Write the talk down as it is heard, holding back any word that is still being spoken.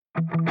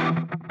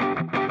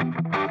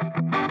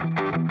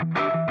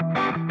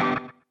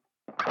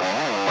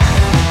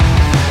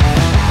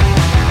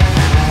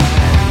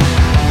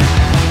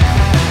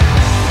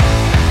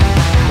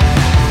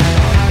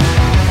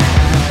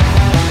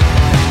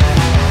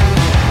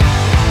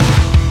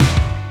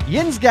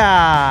Yins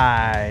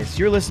guys,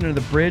 you're listening to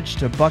the Bridge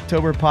to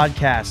Bucktober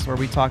podcast, where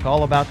we talk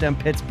all about them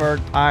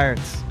Pittsburgh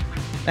Pirates.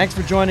 Thanks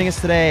for joining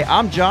us today.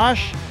 I'm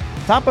Josh.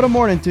 Top of the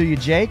morning to you,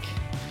 Jake.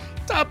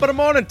 Top of the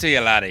morning to you,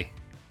 laddie.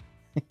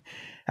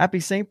 Happy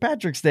St.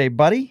 Patrick's Day,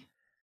 buddy.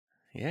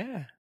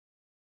 Yeah.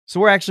 So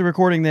we're actually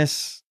recording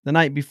this the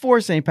night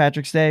before St.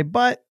 Patrick's Day,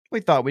 but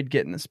we thought we'd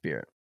get in the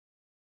spirit.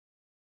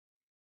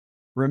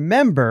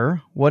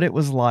 Remember what it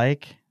was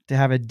like to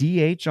have a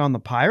DH on the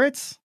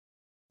Pirates?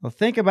 Well,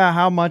 think about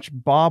how much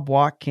Bob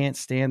Watt can't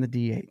stand the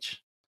DH.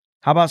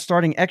 How about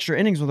starting extra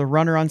innings with a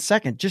runner on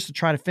second just to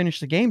try to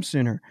finish the game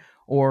sooner?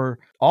 Or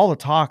all the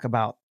talk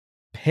about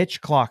pitch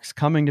clocks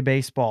coming to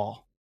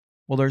baseball.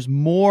 Well, there's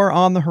more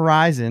on the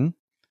horizon.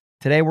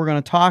 Today, we're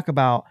going to talk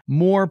about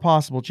more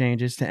possible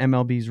changes to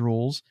MLB's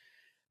rules.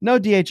 No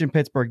DH in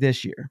Pittsburgh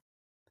this year.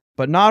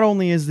 But not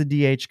only is the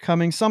DH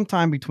coming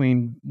sometime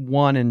between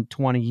 1 and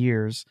 20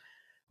 years,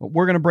 but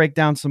we're going to break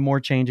down some more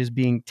changes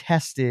being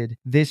tested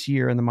this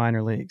year in the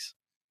minor leagues.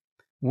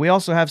 We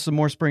also have some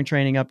more spring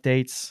training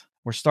updates.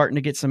 We're starting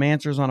to get some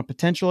answers on a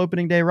potential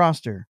opening day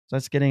roster. So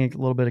that's getting a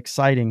little bit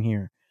exciting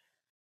here.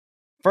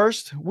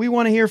 First, we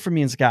want to hear from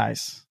you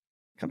guys.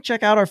 Come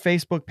check out our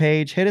Facebook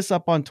page. Hit us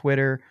up on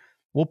Twitter.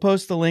 We'll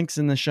post the links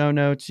in the show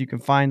notes. You can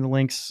find the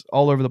links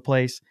all over the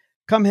place.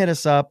 Come hit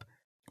us up.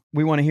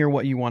 We want to hear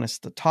what you want us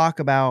to talk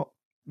about.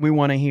 We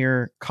want to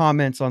hear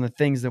comments on the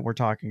things that we're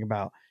talking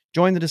about.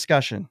 Join the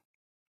discussion.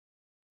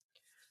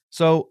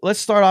 So let's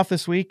start off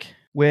this week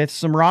with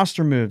some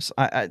roster moves.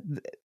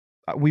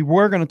 We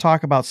were going to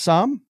talk about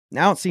some.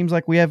 Now it seems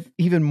like we have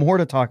even more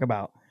to talk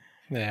about.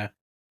 Yeah.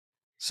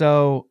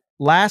 So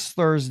last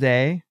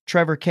Thursday,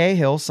 Trevor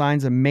Cahill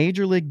signs a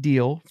major league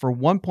deal for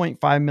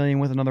 $1.5 million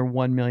with another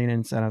 $1 million in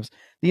incentives.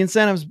 The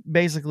incentives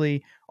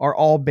basically are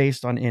all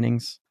based on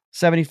innings.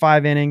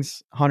 75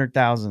 innings,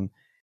 100,000.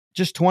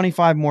 Just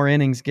 25 more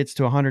innings gets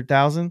to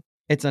 100,000.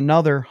 It's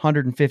another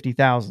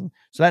 150,000.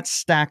 So that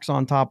stacks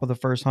on top of the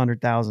first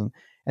 100,000.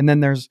 And then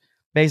there's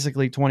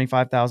basically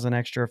 25,000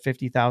 extra,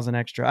 50,000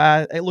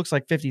 extra. It looks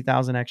like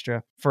 50,000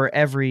 extra for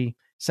every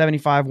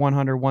 75,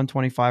 100,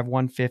 125,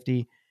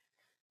 150,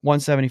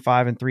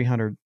 175, and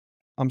 300.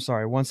 I'm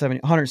sorry,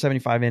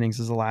 175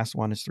 innings is the last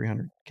one, is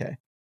 300K,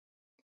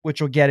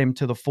 which will get him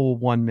to the full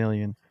 1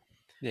 million.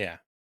 Yeah.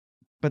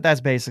 But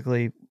that's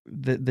basically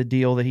the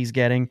deal that he's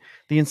getting.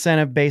 The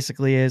incentive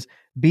basically is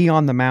be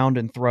on the mound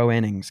and throw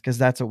innings, because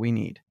that's what we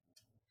need.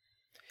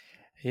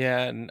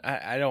 Yeah, and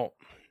I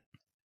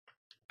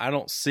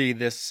don't see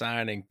this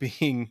signing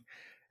being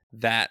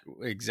that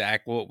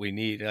exact what we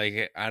need.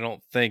 Like, I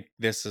don't think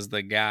this is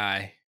the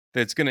guy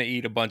that's going to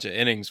eat a bunch of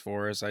innings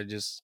for us.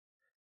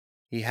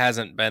 He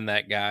hasn't been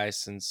that guy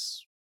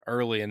since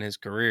early in his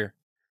career.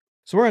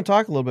 So we're going to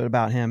talk a little bit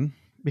about him,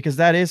 because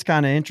that is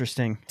kind of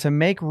interesting. To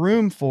make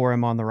room for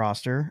him on the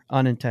roster,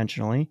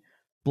 unintentionally,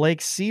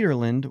 Blake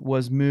Cederlind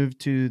was moved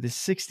to the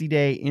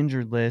 60-day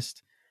injured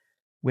list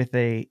with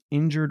a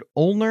injured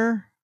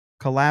ulnar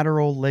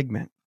collateral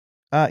ligament,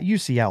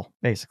 UCL,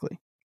 basically,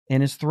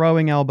 in his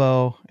throwing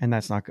elbow, and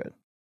that's not good.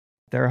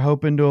 They're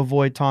hoping to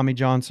avoid Tommy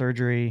John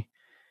surgery.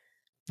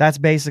 That's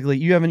basically,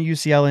 you have a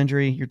UCL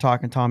injury, you're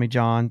talking Tommy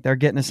John. They're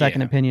getting a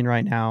second opinion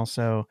right now,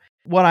 so...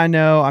 What I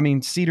know,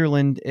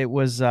 Cederlind, it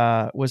was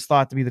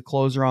thought to be the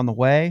closer on the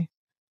way.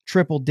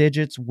 Triple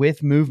digits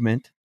with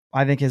movement.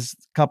 I think his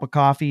cup of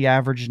coffee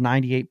averaged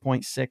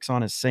 98.6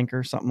 on his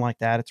sinker, something like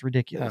that. It's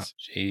ridiculous.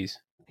 Oh, jeez.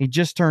 He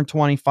just turned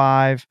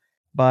 25,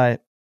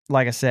 but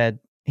like I said,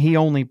 he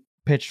only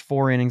pitched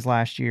 4 innings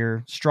last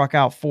year, struck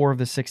out 4 of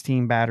the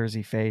 16 batters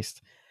he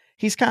faced.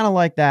 He's kind of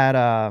like that,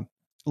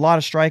 a lot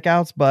of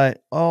strikeouts,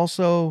 but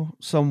also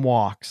some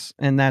walks.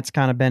 And that's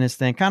kind of been his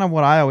thing. Kind of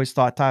what I always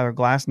thought Tyler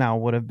Glasnow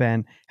would have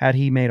been had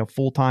he made a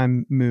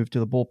full-time move to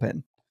the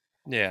bullpen.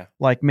 Yeah.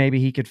 Like maybe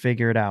he could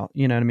figure it out.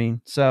 You know what I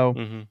mean? So,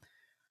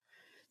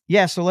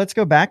 Yeah, so let's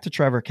go back to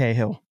Trevor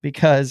Cahill,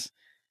 because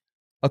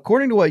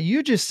according to what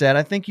you just said,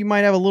 I think you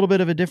might have a little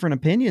bit of a different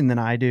opinion than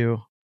I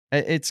do.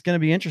 It's going to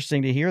be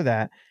interesting to hear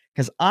that,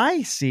 because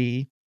I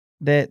see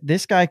that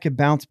this guy could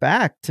bounce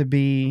back to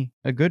be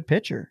a good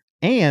pitcher.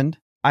 And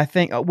I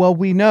think,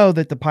 we know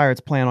that the Pirates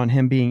plan on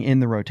him being in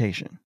the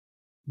rotation,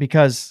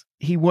 because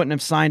he wouldn't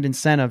have signed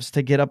incentives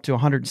to get up to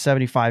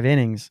 175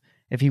 innings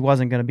if he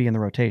wasn't going to be in the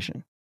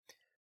rotation.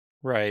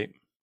 Right.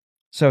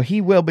 So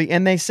he will be,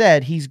 and they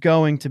said he's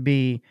going to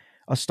be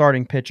a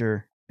starting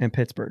pitcher in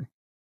Pittsburgh.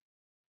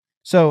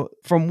 So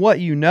from what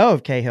you know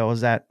of Cahill,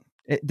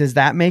 does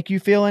that make you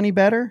feel any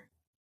better?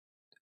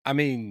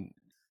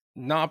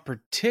 Not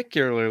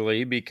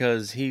particularly,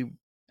 because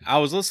I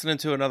was listening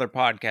to another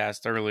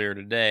podcast earlier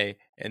today,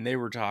 and they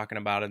were talking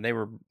about it, and they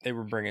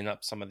were bringing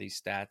up some of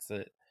these stats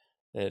that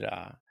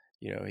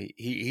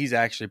he's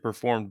actually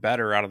performed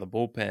better out of the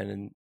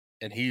bullpen,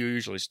 and he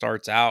usually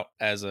starts out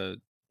as a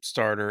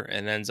starter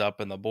and ends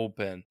up in the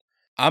bullpen.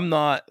 I'm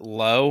not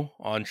low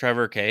on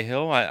Trevor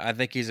Cahill. I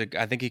think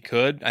he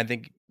could. I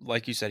think,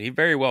 like you said, he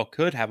very well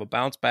could have a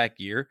bounce back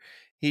year.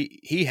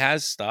 He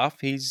has stuff.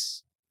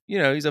 He's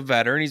he's a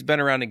veteran. He's been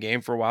around the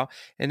game for a while.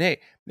 And hey,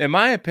 in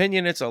my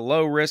opinion, it's a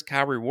low risk,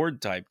 high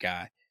reward type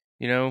guy.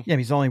 Yeah,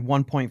 he's only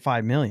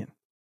 1.5 million.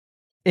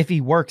 If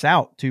he works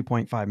out,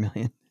 2.5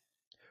 million.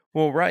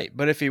 Well, right.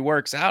 But if he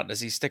works out,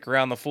 does he stick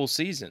around the full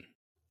season?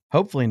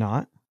 Hopefully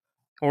not.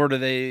 Or do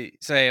they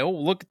say, oh,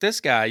 look at this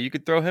guy. You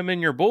could throw him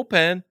in your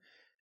bullpen,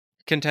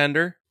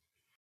 contender.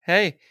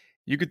 Hey,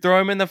 you could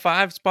throw him in the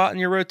 5 spot in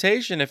your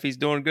rotation if he's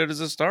doing good as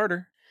a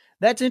starter.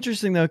 That's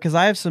interesting, though, because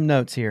I have some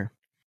notes here.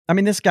 I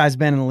mean, this guy's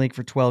been in the league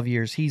for 12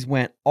 years. He's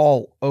went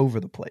all over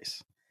the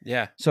place.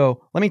 Yeah.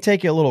 So let me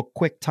take you a little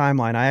quick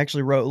timeline. I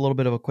actually wrote a little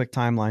bit of a quick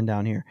timeline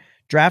down here.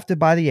 Drafted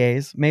by the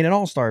A's, made an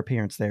all-star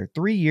appearance there.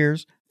 3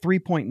 years,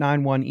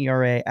 3.91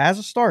 ERA as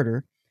a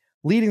starter,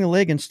 leading the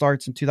league in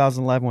starts in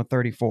 2011 with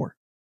 34.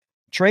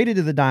 Traded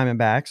to the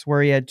Diamondbacks,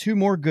 where he had 2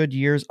 more good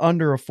years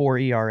under a 4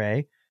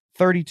 ERA,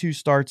 32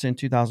 starts in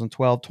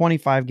 2012,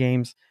 25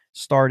 games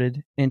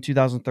started in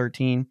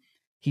 2013.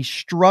 He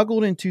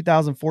struggled in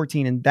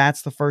 2014, and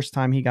that's the first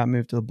time he got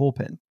moved to the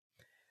bullpen.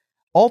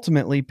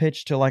 Ultimately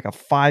pitched to like a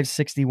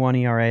 5.61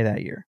 ERA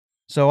that year.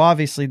 So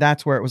obviously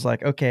that's where it was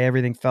like, okay,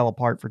 everything fell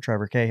apart for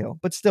Trevor Cahill.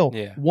 But still,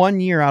 1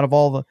 year out of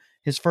all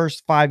his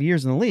first 5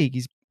 years in the league,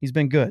 he's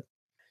been good.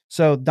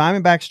 So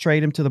Diamondbacks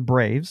trade him to the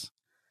Braves,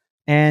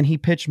 and he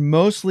pitched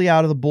mostly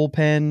out of the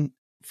bullpen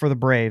for the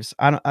Braves.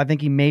 I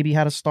think he maybe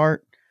had a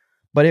start,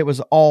 but it was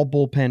all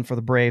bullpen for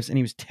the Braves, and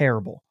he was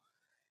terrible.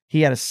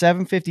 He had a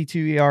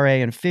 7.52 ERA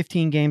and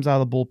 15 games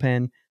out of the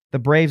bullpen. The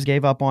Braves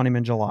gave up on him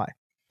in July.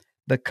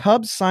 The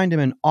Cubs signed him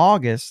in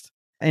August,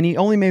 and he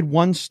only made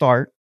 1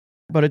 start,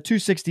 but a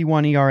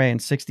 2.61 ERA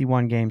and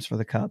 61 games for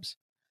the Cubs.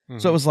 Mm-hmm.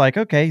 So it was like,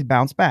 okay, he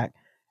bounced back.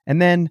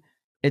 And then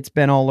it's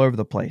been all over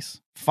the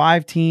place.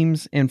 5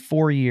 teams in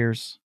 4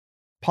 years.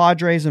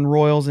 Padres and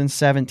Royals in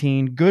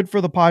 17. Good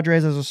for the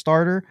Padres as a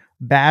starter,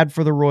 bad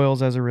for the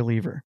Royals as a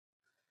reliever,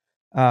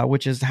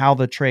 which is how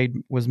the trade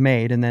was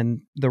made. And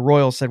then the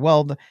Royals said,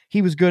 well,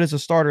 he was good as a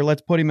starter.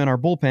 Let's put him in our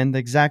bullpen. The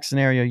exact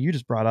scenario you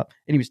just brought up.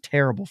 And he was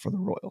terrible for the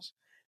Royals.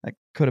 That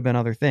could have been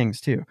other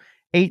things too.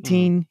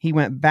 18, he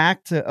went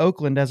back to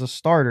Oakland as a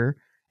starter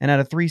and had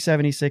a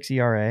 3.76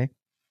 ERA.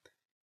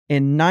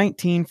 In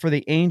 19 for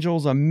the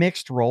Angels, a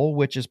mixed role,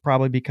 which is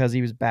probably because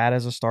he was bad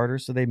as a starter.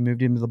 So they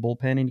moved him to the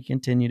bullpen and he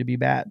continued to be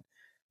bad.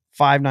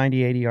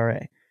 5.98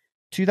 ERA.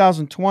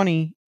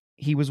 2020,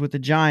 he was with the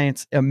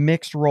Giants, a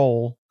mixed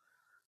role.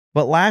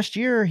 But last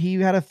year, he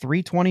had a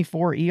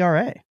 3.24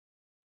 ERA.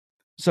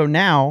 So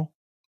now,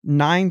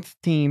 9th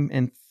team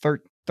in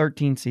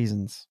 13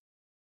 seasons.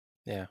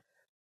 Yeah.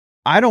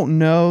 I don't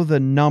know the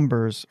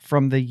numbers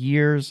from the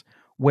years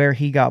where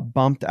he got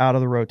bumped out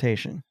of the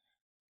rotation.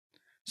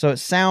 So it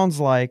sounds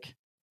like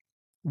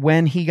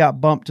when he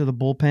got bumped to the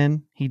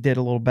bullpen, he did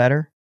a little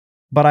better.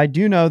 But I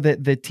do know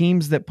that the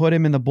teams that put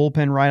him in the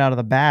bullpen right out of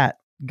the bat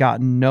got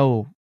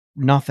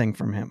nothing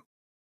from him.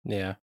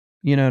 Yeah.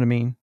 You know what I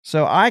mean?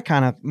 So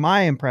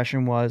my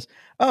impression was,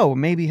 oh,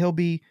 maybe he'll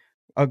be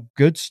a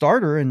good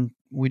starter and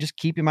we just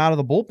keep him out of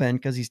the bullpen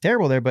because he's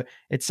terrible there. But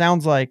it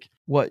sounds like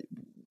what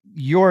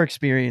your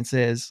experience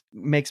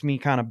makes me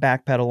kind of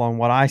backpedal on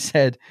what I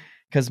said,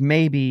 because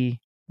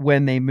maybe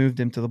when they moved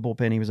him to the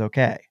bullpen, he was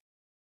okay.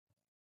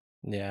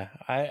 Yeah.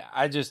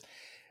 I just,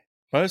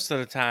 most of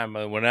the time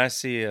when I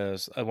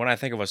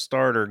think of a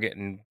starter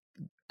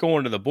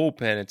going to the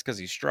bullpen, it's because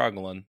he's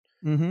struggling.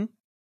 Mm-hmm.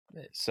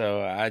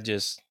 So I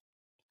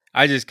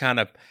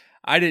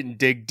didn't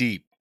dig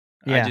deep.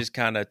 Yeah. I just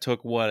kind of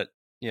took what,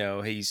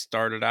 he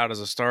started out as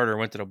a starter,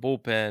 went to the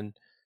bullpen.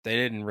 They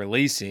didn't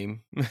release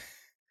him.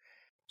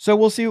 So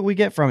we'll see what we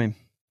get from him.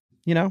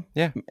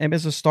 Yeah. And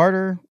as a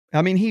starter,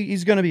 I mean,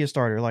 he's going to be a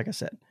starter, like I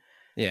said.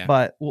 Yeah.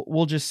 But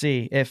we'll just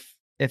see if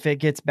it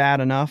gets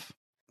bad enough.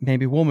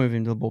 Maybe we'll move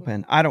him to the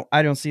bullpen.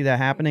 I don't see that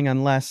happening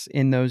unless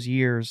in those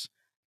years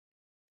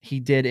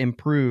he did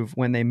improve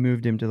when they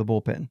moved him to the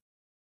bullpen.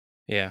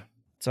 Yeah.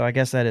 So I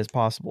guess that is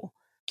possible.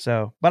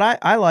 So, but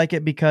I like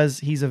it because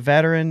he's a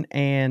veteran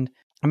and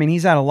I mean,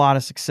 he's had a lot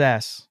of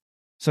success.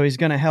 So he's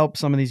going to help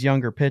some of these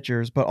younger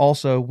pitchers, but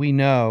also we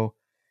know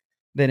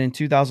that in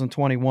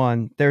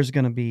 2021, there's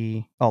going to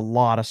be a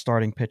lot of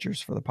starting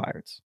pitchers for the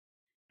Pirates.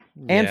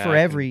 And for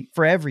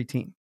every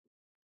team.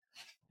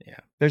 Yeah.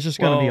 There's just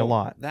going to be a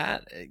lot.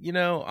 That,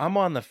 I'm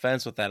on the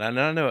fence with that. And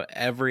I know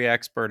every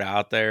expert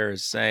out there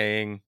is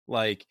saying,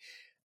 like,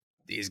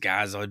 these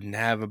guys didn't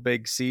have a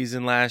big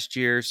season last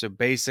year. So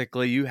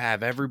basically, you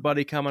have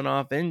everybody coming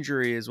off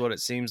injury is what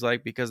it seems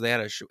like, because they had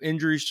a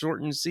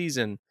injury-shortened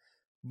season,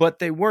 but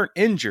they weren't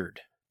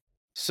injured.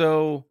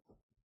 So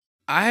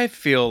I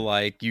feel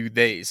like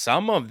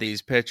some of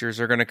these pitchers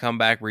are going to come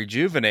back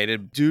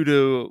rejuvenated due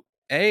to,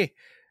 hey,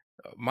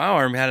 my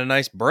arm had a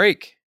nice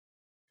break.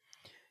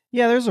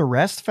 Yeah, there's a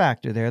rest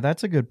factor there.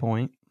 That's a good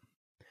point.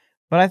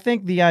 But I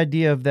think the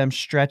idea of them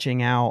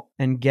stretching out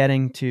and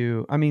getting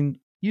to, I mean,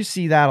 you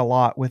see that a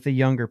lot with the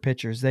younger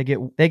pitchers. They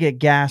get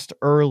gassed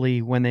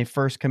early when they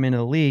first come into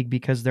the league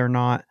because they're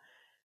not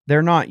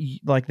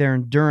like their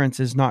endurance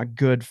is not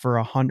good for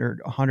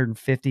 100,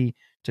 150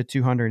 to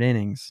 200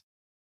 innings.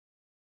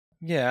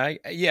 Yeah,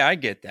 I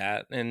get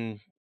that. And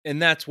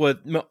And that's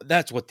what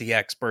the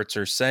experts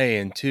are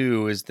saying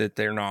too, is that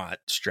they're not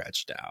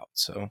stretched out.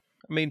 So,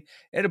 I mean,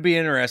 it'll be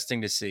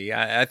interesting to see.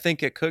 I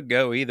think it could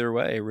go either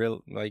way.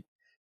 Real, like,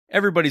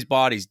 everybody's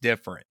body's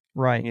different.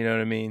 Right. You know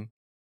what I mean?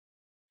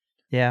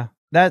 Yeah.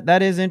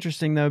 That is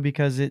interesting though,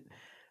 because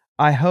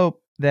I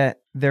hope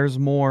that there's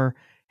more,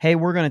 hey,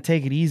 we're going to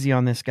take it easy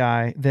on this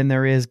guy than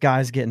there is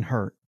guys getting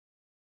hurt.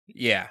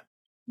 Yeah.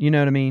 You know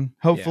what I mean?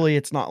 Hopefully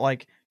it's not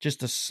like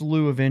just a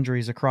slew of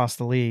injuries across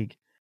the league.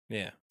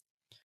 Yeah.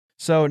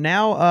 So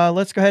now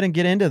let's go ahead and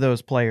get into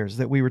those players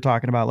that we were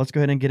talking about. Let's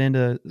go ahead and get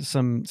into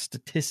some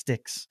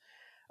statistics.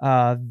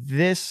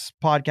 This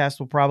podcast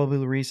will probably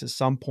release at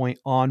some point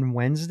on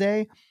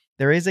Wednesday.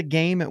 There is a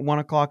game at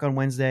 1:00 on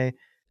Wednesday,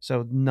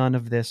 so none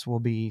of this will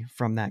be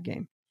from that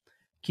game.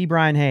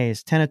 Ke'Bryan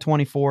Hayes, 10 of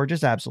 24,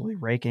 just absolutely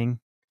raking.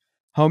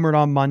 Homered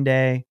on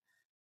Monday.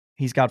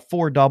 He's got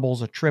 4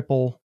 doubles, a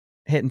triple,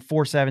 hitting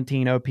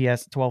 417 OPS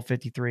at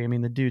 1253. I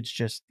mean, the dude's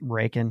just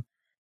raking.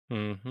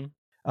 Mm-hmm.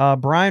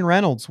 Brian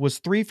Reynolds was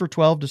 3 for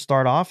 12 to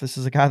start off. This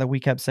is a guy that we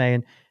kept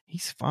saying,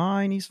 he's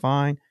fine.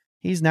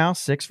 He's now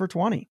 6 for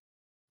 20,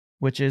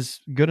 which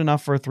is good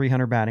enough for a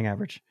 300 batting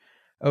average.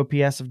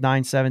 OPS of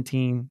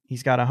 917.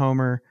 He's got a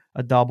homer,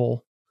 a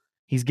double.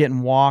 He's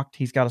getting walked.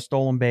 He's got a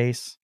stolen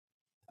base.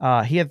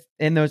 He had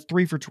in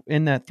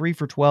that 3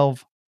 for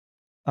 12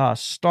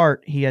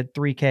 start, he had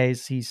 3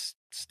 Ks. He's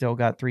still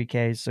got 3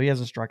 Ks, so he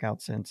hasn't struck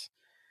out since.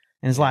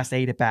 In his last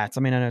 8 at bats.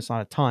 I mean, I know it's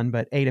not a ton,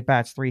 but 8 at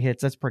bats, 3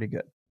 hits, that's pretty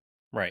good.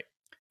 Right.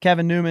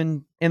 Kevin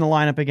Newman in the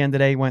lineup again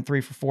today, went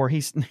 3 for 4.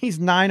 He's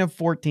 9 of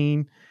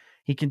 14.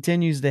 He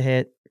continues to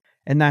hit,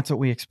 and that's what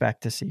we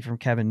expect to see from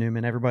Kevin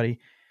Newman. Everybody,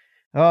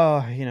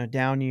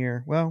 down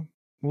year. Well,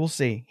 we'll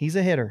see. He's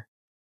a hitter.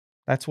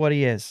 That's what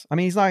he is. I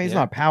mean, he's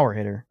not a power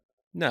hitter.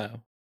 No.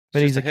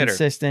 But he's a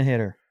consistent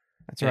hitter.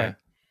 That's right.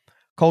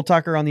 Cole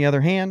Tucker, on the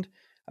other hand,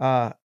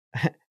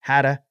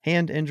 had a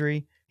hand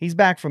injury. He's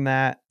back from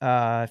that.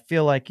 I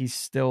feel like he's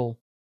still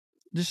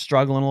just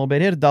struggling a little bit.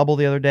 He had a double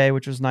the other day,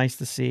 which was nice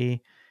to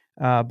see,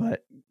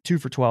 but 2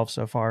 for 12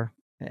 so far.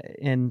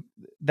 And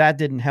that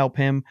didn't help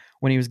him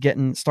when he was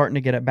starting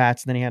to get at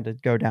bats. And then he had to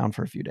go down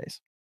for a few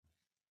days.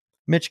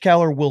 Mitch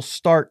Keller will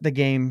start the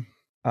game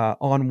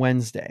on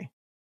Wednesday.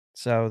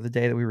 So the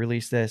day that we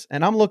release this.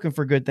 And I'm looking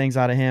for good things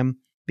out of him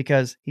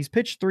because he's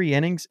pitched 3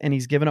 innings and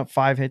he's given up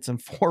 5 hits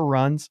and 4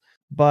 runs.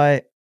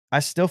 But I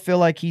still feel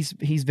like he's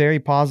very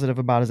positive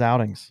about his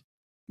outings.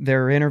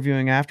 They're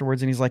interviewing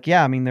afterwards and he's like,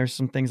 yeah, I mean, there's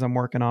some things I'm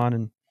working on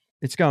and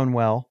it's going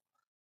well.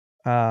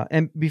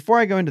 And before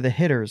I go into the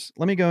hitters,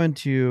 let me go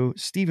into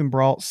Steven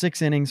Brault,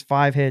 6 innings,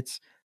 5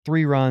 hits,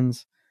 3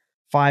 runs,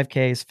 5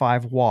 Ks,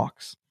 5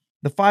 walks.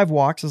 The 5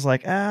 walks is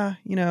like,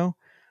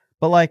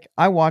 but like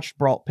I watched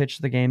Brault pitch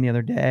the game the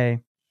other day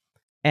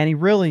and he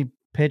really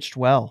pitched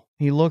well.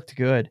 He looked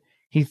good.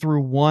 He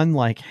threw one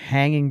like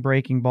hanging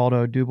breaking ball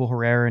to Odubel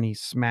Herrera and he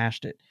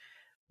smashed it.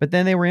 But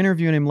then they were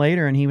interviewing him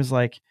later and he was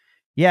like,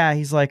 yeah,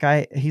 he's like,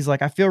 I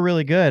feel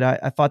really good.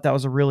 I thought that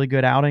was a really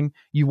good outing.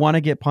 You want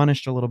to get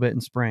punished a little bit in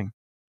spring.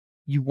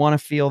 You want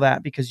to feel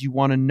that because you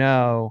want to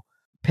know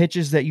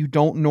pitches that you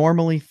don't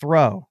normally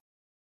throw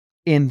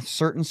in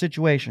certain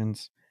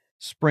situations.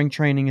 Spring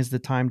training is the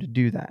time to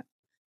do that.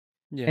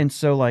 Yeah. And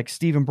so like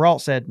Steven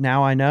Brault said,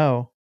 now I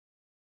know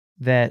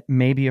that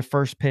maybe a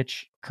first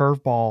pitch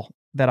curveball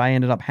that I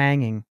ended up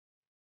hanging,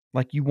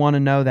 like you want to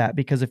know that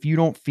because if you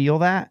don't feel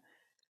that,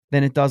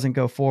 then it doesn't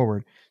go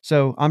forward.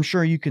 So I'm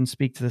sure you can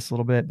speak to this a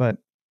little bit, but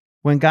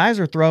when guys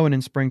are throwing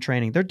in spring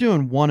training, they're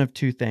doing one of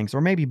 2 things,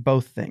 or maybe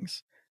both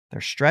things.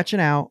 They're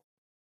stretching out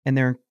and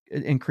they're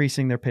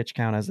increasing their pitch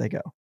count as they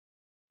go.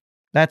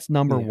 That's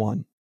number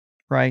 1,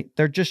 right?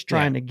 They're just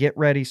trying to get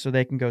ready so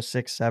they can go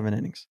 6, 7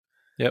 innings.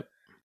 Yep.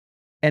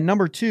 And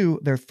number 2,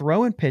 they're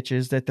throwing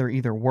pitches that they're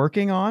either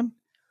working on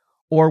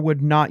or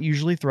would not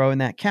usually throw in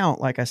that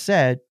count, like I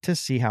said, to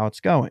see how it's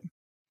going.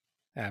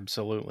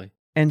 Absolutely.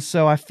 And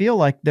so I feel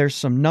like there's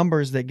some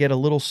numbers that get a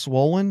little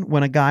swollen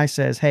when a guy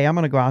says, hey, I'm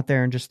going to go out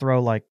there and just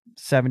throw like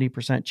 70%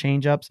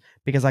 changeups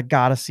because I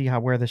got to see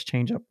where this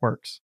changeup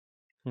works.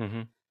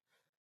 Mm-hmm.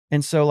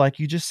 And so like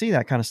you just see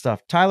that kind of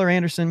stuff. Tyler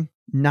Anderson,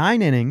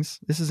 9 innings.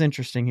 This is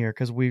interesting here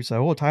because we say,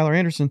 oh, Tyler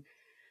Anderson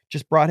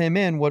just brought him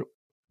in.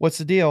 What's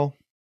the deal?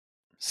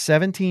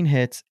 17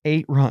 hits,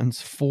 8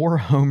 runs, 4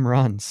 home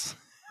runs.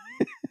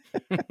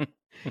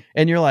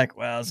 And you're like,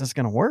 well, is this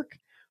going to work?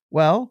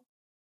 Well,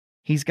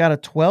 he's got a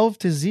 12-0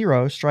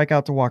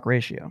 strikeout to walk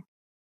ratio.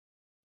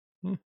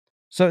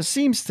 So it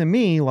seems to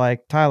me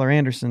like Tyler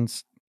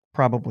Anderson's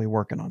probably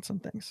working on some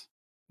things.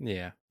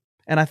 Yeah.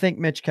 And I think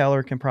Mitch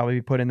Keller can probably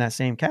be put in that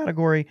same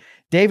category.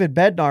 David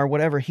Bednar,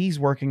 whatever he's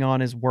working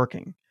on is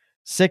working.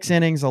 6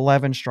 innings,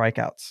 11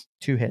 strikeouts,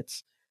 2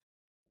 hits.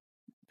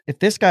 If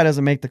this guy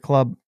doesn't make the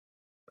club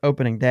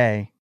opening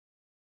day,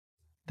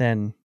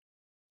 then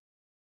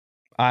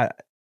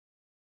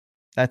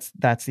that's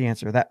the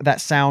answer.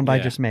 That sound I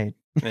just made.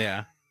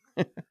 Yeah.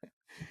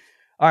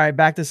 All right,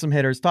 back to some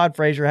hitters. Todd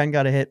Frazier hadn't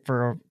got a hit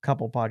for a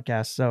couple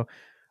podcasts, so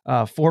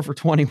 4 for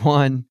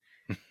 21.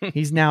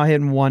 He's now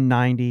hitting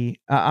 190.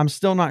 I'm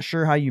still not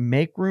sure how you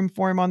make room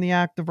for him on the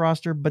active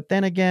roster, but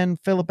then again,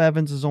 Phillip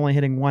Evans is only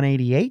hitting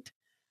 188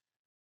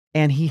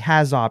 and he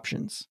has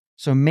options.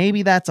 So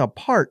maybe that's a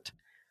part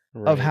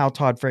of how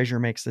Todd Frazier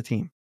makes the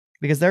team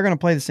because they're going to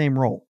play the same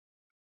role.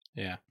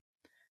 Yeah.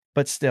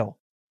 But still,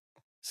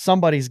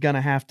 somebody's going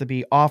to have to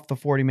be off the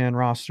 40-man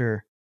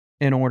roster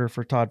in order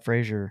for Todd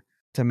Frazier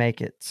to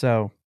make it.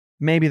 So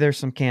maybe there's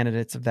some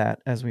candidates of that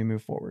as we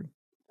move forward.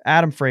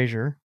 Adam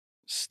Frazier,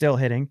 still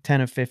hitting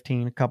 10 of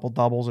 15, a couple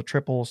doubles, a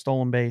triple, a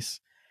stolen base.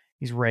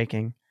 He's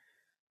raking.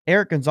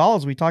 Eric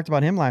Gonzalez, we talked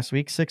about him last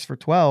week, 6 for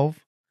 12.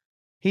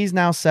 He's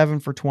now 7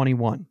 for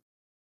 21,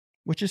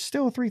 which is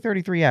still a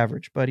 333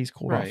 average, but he's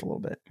cooled off a little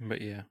bit.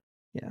 But yeah.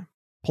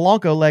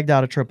 Polanco legged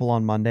out a triple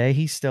on Monday.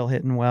 He's still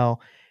hitting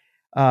well.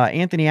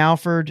 Anthony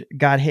Alford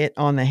got hit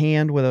on the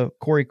hand with a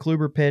Corey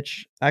Kluber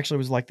pitch. Actually, it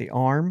was like the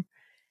arm.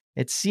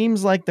 It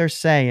seems like they're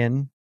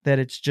saying that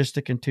it's just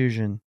a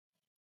contusion,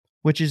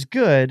 which is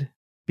good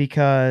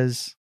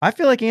because I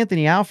feel like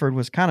Anthony Alford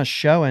was kind of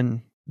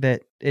showing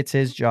that it's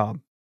his job.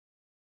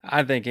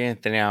 I think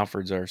Anthony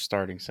Alford's our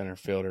starting center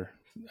fielder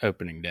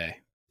opening day.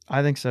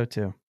 I think so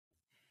too.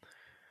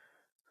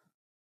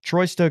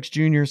 Troy Stokes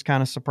Jr. is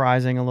kind of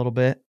surprising a little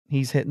bit.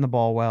 He's hitting the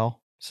ball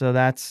well. So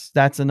that's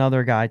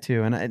another guy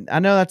too. And I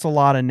know that's a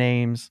lot of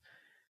names,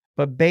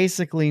 but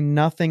basically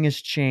nothing has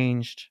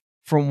changed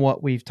from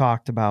what we've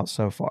talked about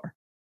so far.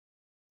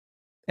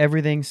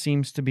 Everything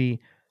seems to be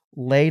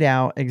laid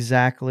out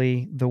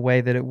exactly the way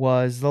that it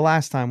was the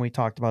last time we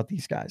talked about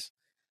these guys.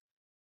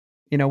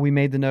 You know, we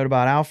made the note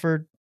about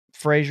Alford.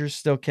 Frazier's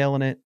still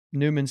killing it.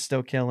 Newman's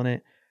still killing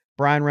it.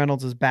 Brian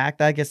Reynolds is back.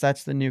 I guess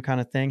that's the new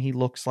kind of thing. He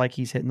looks like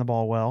he's hitting the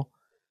ball well.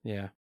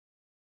 Yeah.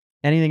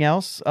 Anything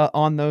else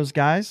on those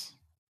guys?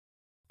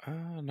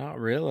 Not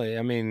really.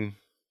 I mean,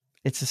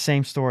 it's the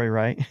same story,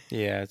 right?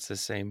 Yeah, it's the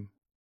same.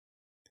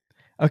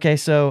 Okay,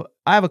 so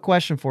I have a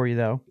question for you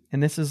though,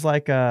 and this is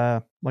like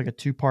a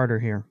two-parter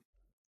here.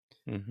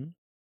 Mm-hmm.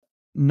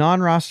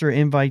 Non-roster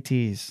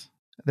invitees.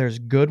 There's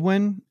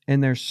Goodwin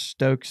and there's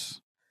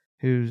Stokes,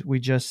 who we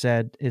just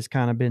said has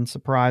kind of been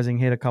surprising,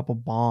 hit a couple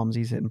bombs.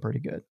 He's hitting pretty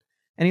good.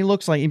 And he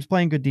looks like he's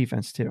playing good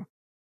defense too.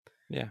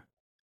 Yeah.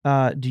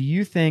 Do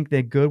you think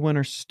that Goodwin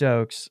or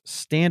Stokes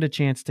stand a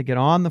chance to get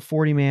on the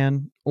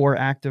 40-man or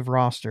active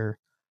roster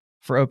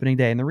for opening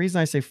day? And the reason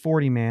I say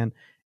 40-man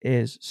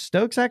is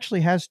Stokes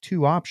actually has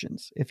two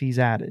options if he's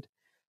added.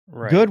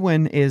 Right.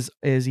 Goodwin is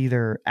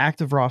either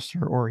active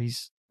roster or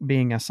he's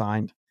being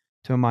assigned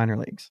to a minor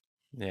leagues.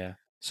 Yeah.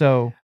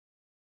 So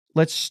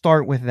let's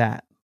start with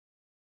that.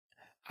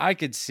 I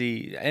could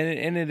see,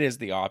 and it is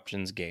the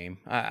options game.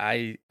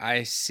 I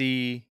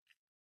see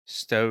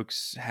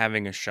Stokes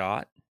having a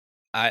shot.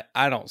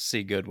 I don't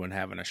see Goodwin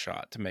having a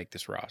shot to make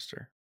this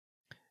roster.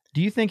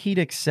 Do you think he'd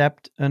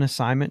accept an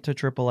assignment to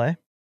AAA,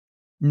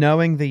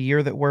 knowing the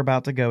year that we're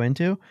about to go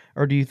into?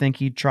 Or do you think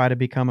he'd try to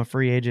become a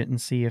free agent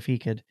and see if he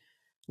could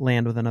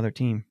land with another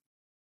team?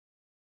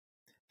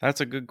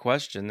 That's a good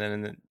question.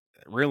 And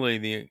really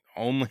the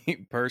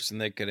only person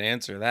that could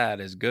answer that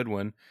is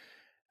Goodwin.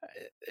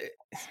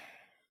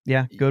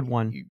 Yeah, good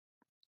one.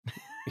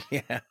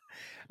 Yeah.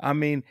 I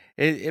mean,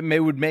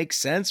 it would make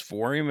sense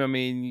for him. I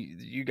mean,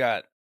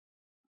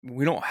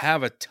 we don't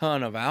have a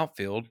ton of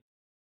outfield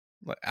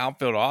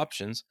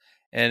options.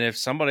 And if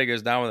somebody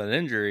goes down with an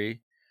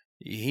injury,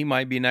 he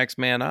might be next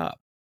man up.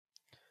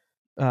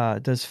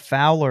 Does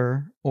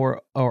Fowler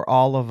or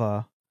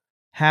Oliva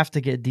have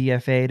to get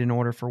DFA'd in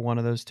order for one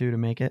of those two to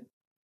make it?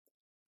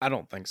 I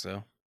don't think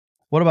so.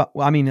 What about,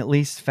 at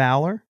least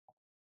Fowler?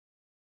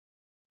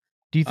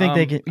 Do you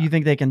think you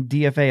think they can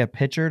DFA a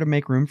pitcher to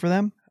make room for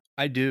them?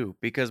 I do,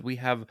 because we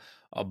have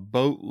a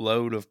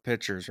boatload of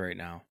pitchers right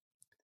now.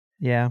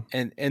 Yeah.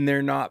 And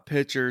they're not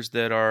pitchers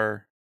that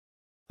are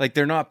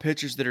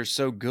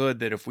so good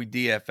that if we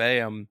DFA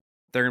them,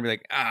 they're going to be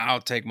like, I'll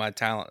take my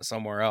talent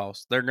somewhere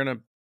else. They're going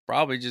to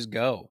probably just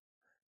go.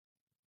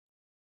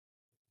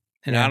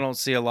 And I don't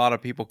see a lot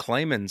of people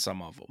claiming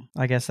some of them.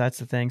 I guess that's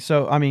the thing.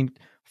 So, I mean,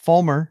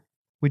 Fulmer,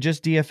 we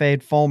just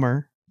DFA'd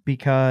Fulmer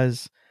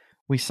because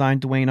we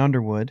signed Dwayne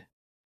Underwood,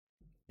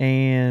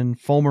 and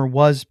Fulmer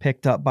was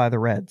picked up by the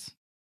Reds.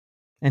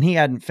 And he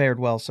hadn't fared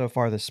well so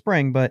far this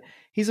spring, but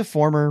he's a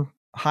former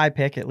high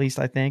pick, at least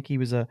I think. He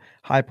was a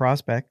high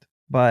prospect.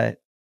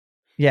 But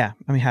yeah,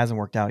 I mean, hasn't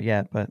worked out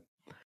yet. But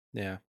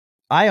yeah,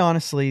 I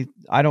don't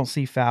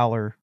see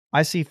Fowler.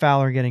 I see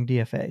Fowler getting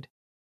DFA'd.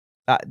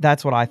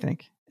 That's what I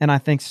think. And I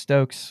think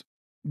Stokes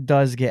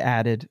does get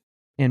added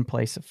in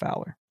place of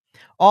Fowler.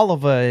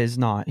 Oliva is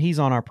not. He's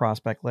on our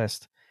prospect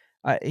list.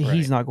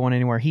 He's not going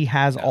anywhere. He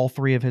has all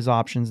three of his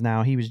options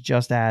now. He was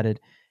just added.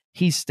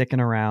 He's sticking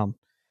around.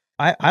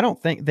 I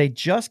don't think they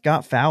just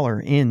got Fowler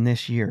in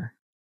this year.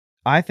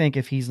 I think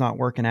if he's not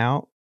working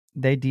out,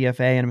 they DFA,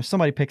 and if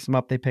somebody picks him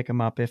up, they pick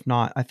him up. If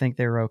not, I think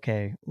they're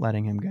okay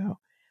letting him go.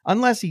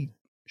 Unless he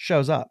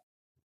shows up.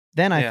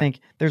 Then I think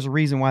there's a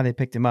reason why they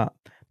picked him up.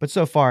 But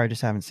so far, I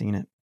just haven't seen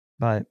it.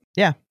 But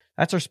yeah,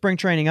 that's our spring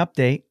training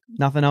update.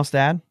 Nothing else to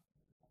add?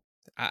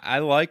 I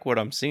like what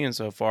I'm seeing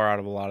so far out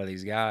of a lot of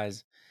these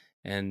guys.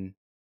 And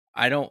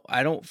I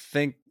don't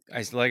think,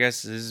 like I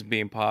said, this is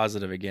being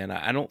positive again.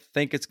 I don't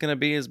think it's going to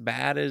be as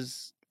bad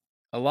as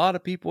a lot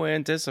of people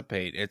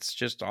anticipate. It's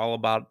just all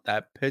about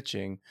that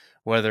pitching,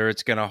 whether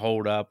it's going to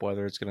hold up,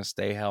 whether it's going to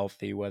stay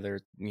healthy, whether,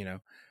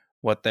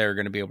 what they're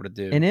going to be able to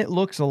do. And it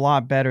looks a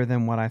lot better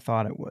than what I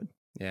thought it would.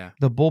 Yeah.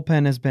 The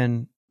bullpen has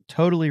been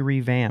totally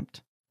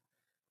revamped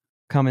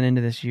coming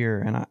into this year,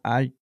 and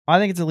I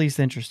think it's at least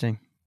interesting.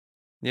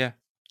 Yeah.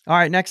 All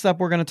right, next up,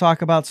 we're going to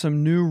talk about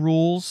some new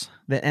rules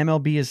that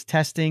MLB is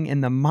testing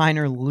in the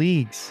minor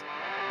leagues.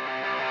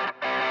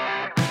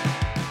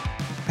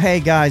 Hey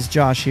guys,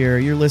 Josh here.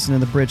 You're listening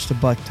to the Bridge to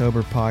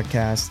Bucktober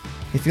podcast.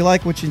 If you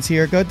like what you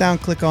hear, go down,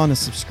 click on the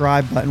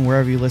subscribe button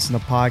wherever you listen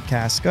to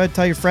podcasts. Go ahead and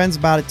tell your friends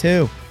about it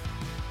too.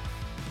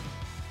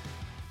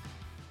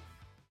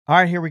 All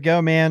right, here we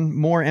go, man.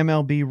 More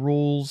MLB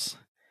rules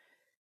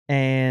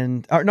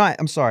not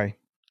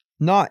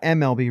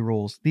MLB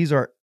rules. These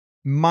are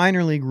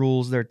minor league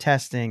rules they're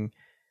testing,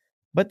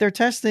 but they're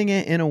testing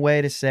it in a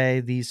way to say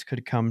these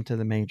could come to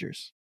the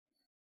majors.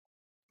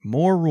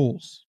 More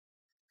rules.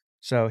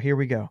 So here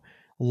we go.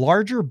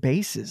 Larger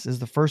bases is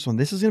the first one.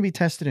 This is going to be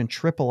tested in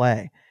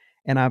AAA.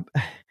 And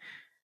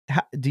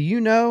do you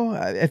know,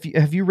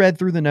 have you read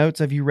through the notes?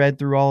 Have you read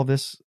through all of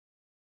this?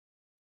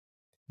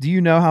 Do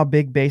you know how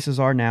big bases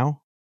are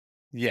now?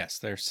 Yes,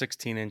 they're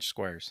 16-inch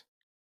squares.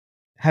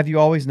 Have you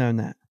always known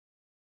that?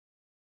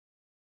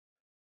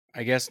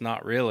 I guess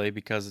not really,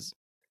 because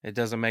it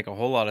doesn't make a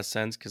whole lot of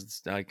sense, because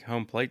it's like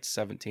home plate's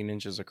 17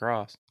 inches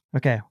across.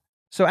 Okay.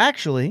 So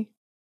actually,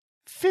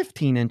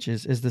 15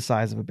 inches is the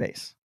size of a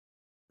base,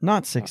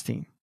 not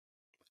 16.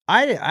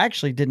 I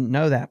actually didn't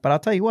know that, but I'll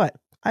tell you what,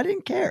 I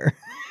didn't care.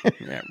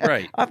 Yeah,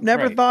 right. I've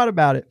never thought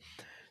about it.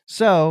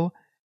 So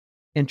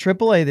in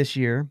AAA this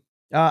year,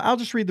 I'll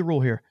just read the rule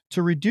here.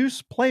 To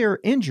reduce player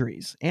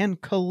injuries and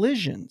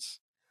collisions,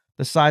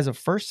 the size of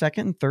first,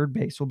 second, and third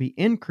base will be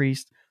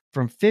increased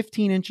from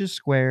 15 inches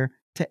square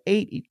to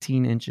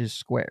 18 inches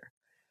square.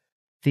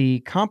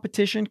 The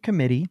competition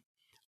committee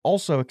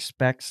also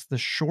expects the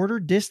shorter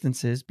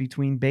distances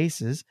between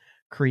bases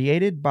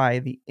created by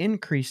the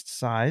increased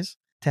size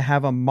to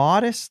have a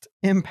modest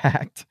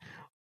impact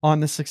on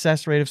the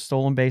success rate of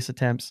stolen base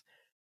attempts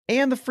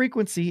and the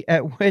frequency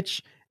at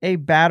which a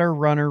batter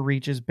runner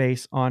reaches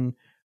base on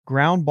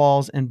ground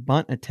balls and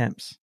bunt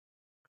attempts.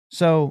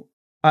 So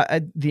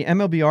the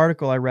MLB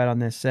article I read on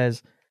this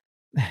says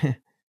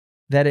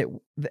that it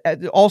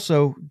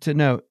also, to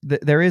note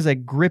that there is a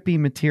grippy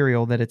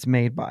material that it's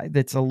made by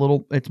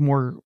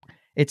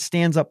it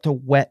stands up to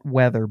wet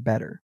weather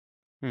better.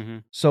 Mm-hmm.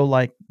 So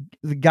like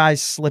the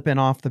guys slipping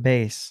off the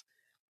base,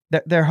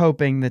 they're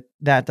hoping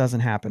that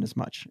doesn't happen as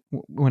much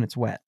when it's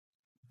wet.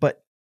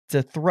 But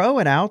to throw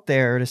it out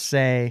there to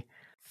say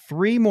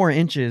 3 more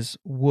inches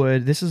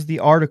this is the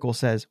article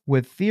says,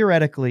 would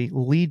theoretically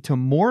lead to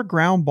more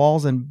ground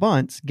balls and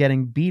bunts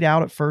getting beat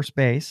out at first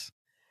base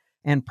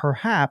and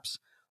perhaps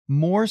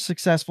more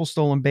successful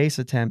stolen base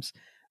attempts,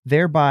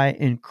 thereby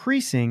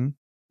increasing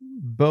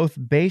both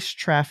base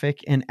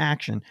traffic and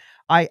action.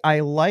 I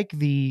like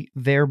the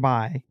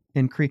thereby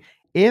increase.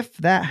 If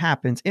that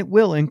happens, it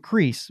will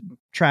increase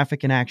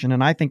traffic and action.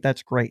 And I think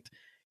that's great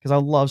because I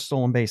love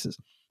stolen bases.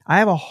 I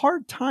have a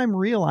hard time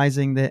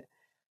realizing that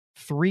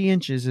 3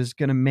 inches is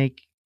going to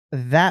make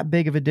that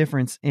big of a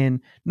difference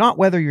in not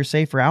whether you're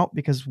safe or out,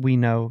 because we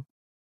know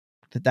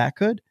that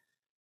could,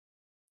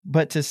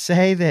 but to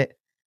say that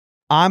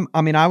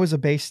I was a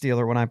base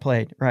stealer when I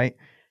played, right?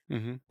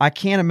 Mm-hmm. I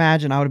can't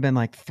imagine I would have been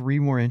like 3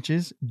 more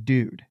inches.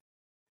 Dude,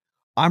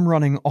 I'm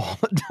running all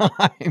the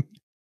time.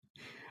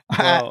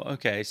 Well,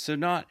 okay. So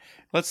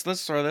let's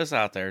throw this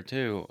out there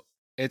too.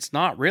 It's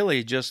not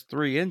really just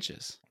 3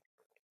 inches.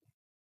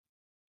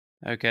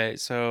 Okay.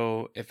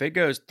 So if it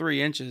goes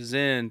 3 inches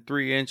in,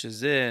 3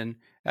 inches in,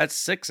 that's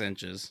 6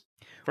 inches.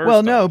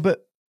 No,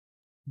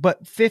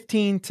 but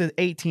 15 to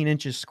 18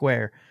 inches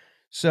square.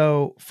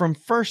 So from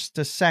first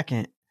to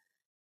second,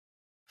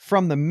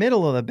 from the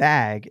middle of the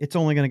bag, it's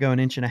only going to go 1.5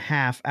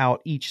 inches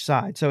out each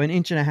side. So 1.5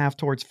 inches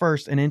towards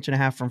first, 1.5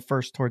 inches from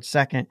first towards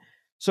second.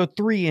 So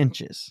 3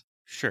 inches.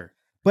 Sure.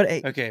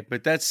 But okay,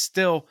 but that's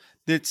still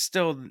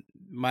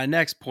my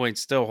next point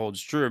still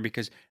holds true,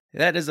 because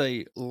that is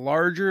a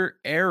larger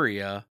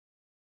area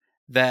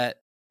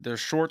that the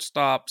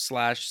shortstop /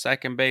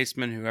 second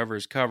baseman, whoever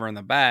is covering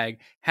the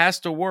bag,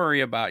 has to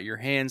worry about your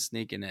hand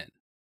sneaking in.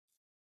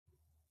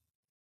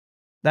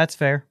 That's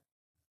fair.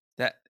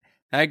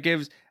 That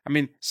gives,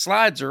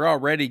 slides are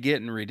already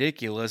getting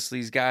ridiculous.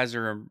 These guys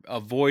are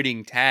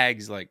avoiding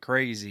tags like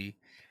crazy,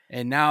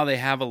 and now they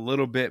have a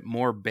little bit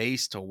more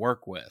base to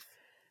work with.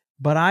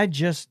 But I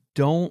just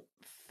don't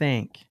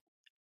think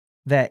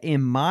that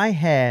in my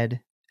head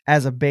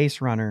as a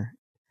base runner,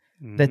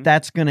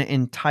 that's going to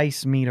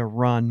entice me to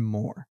run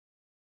more.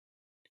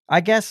 I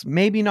guess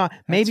maybe not.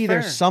 Maybe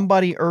there's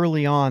somebody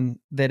early on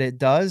that it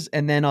does,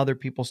 and then other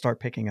people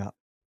start picking up.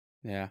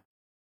 Yeah.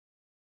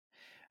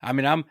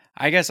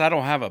 I guess I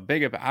don't have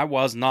I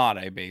was not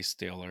a base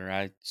stealer.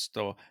 I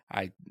stole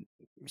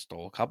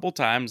a couple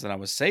times and I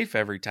was safe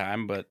every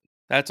time, but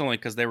That's only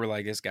because they were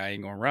like, this guy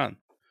ain't gonna run.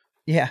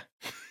 Yeah.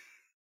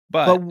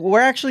 But But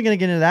we're actually going to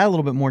get into that a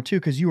little bit more too,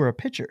 because you were a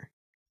pitcher.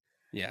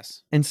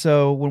 yes. And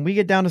so when we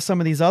get down to some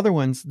of these other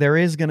ones, there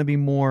is going to be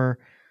more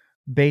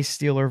base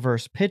stealer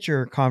versus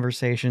pitcher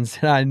conversations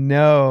that I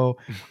know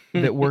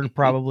that we're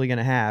probably going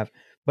to have.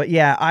 But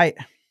yeah,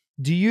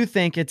 do you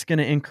think it's going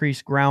to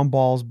increase ground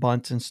balls,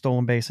 bunts, and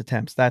stolen base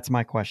attempts? That's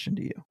my question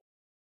to you.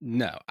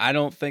 No, I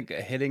don't think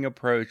a hitting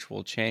approach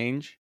will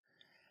change.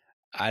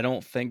 I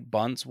don't think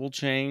bunts will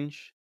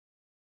change.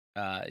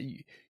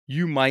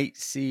 You might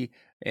see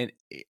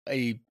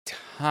a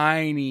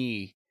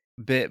tiny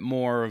bit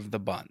more of the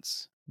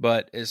bunts,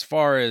 but as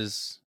far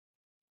as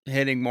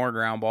hitting more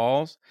ground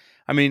balls,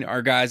 I mean,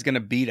 are guys going to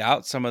beat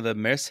out some of the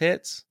miss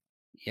hits?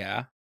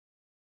 Yeah.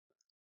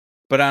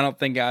 But I don't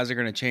think guys are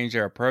going to change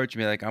their approach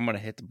and be like, I'm going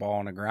to hit the ball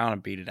on the ground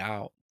and beat it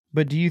out.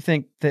 But do you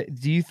think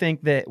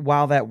that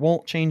while that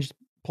won't change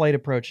plate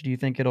approach, do you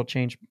think it'll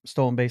change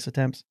stolen base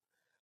attempts?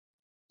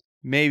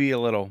 Maybe a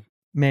little.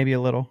 Maybe a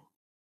little.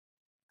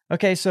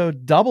 Okay, so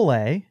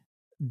AA,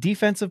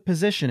 defensive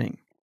positioning.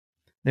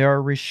 There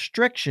are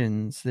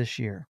restrictions this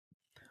year.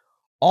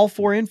 All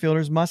 4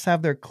 infielders must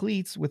have their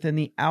cleats within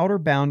the outer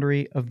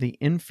boundary of the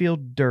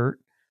infield dirt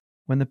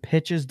when the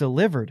pitch is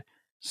delivered.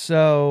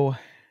 So,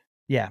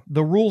 yeah,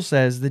 the rule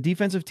says the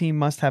defensive team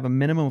must have a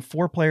minimum of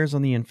 4 players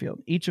on the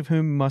infield, each of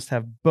whom must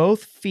have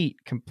both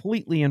feet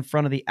completely in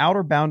front of the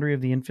outer boundary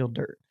of the infield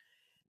dirt.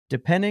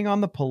 Depending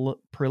on the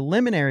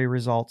preliminary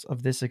results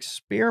of this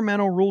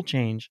experimental rule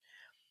change,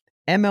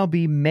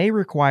 MLB may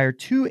require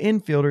 2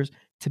 infielders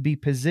to be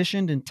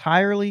positioned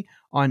entirely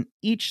on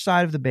each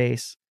side of the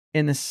base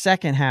in the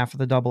second half of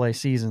the AA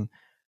season.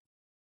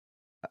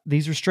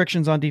 These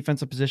restrictions on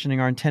defensive positioning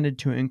are intended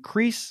to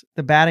increase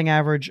the batting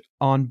average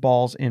on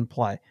balls in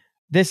play.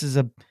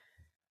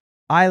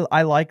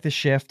 I like the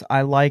shift.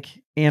 I like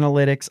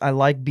analytics. I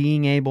like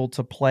being able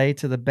to play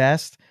to the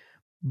best,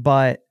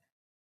 but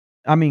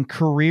I mean,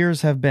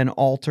 careers have been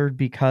altered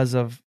because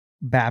of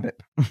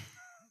BABIP,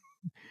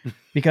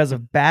 because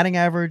of batting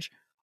average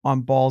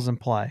on balls in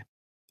play.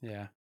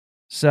 Yeah.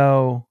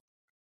 So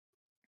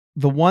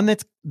the one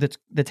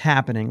that's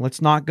happening, let's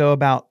not go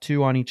about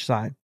 2 on each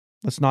side.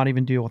 Let's not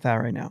even deal with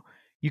that right now.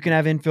 You can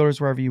have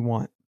infielders wherever you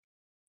want.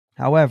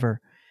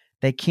 However,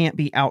 they can't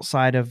be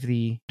outside of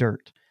the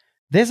dirt.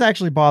 This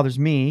actually bothers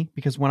me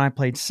because when I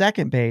played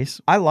second base,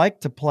 I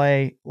like to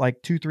play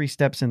like 2-3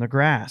 steps in the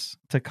grass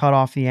to cut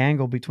off the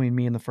angle between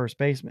me and the first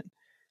baseman.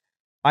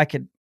 I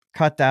could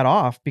cut that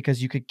off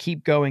because you could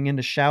keep going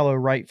into shallow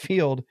right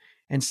field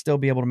and still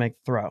be able to make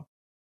the throw.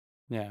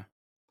 Yeah.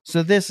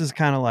 So this is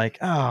kind of like,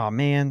 oh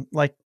man,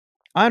 like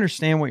I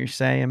understand what you're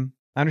saying.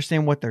 I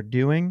understand what they're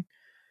doing,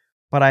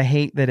 but I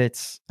hate that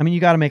you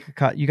got to make a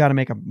cut. You got to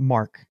make a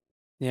mark.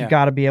 Yeah. You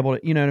got to be able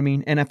to, you know what I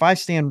mean? And if I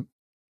stand,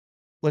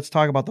 let's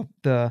talk about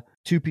the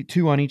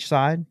 2 on each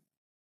side.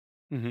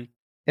 Mm-hmm.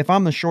 If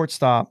I'm the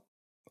shortstop,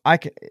 I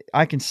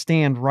can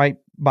stand right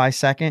by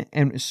second.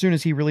 And as soon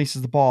as he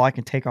releases the ball, I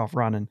can take off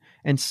running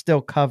and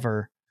still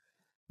cover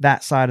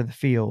that side of the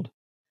field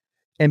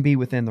and be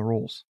within the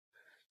rules.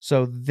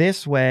 So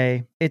this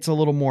way, it's a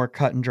little more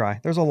cut and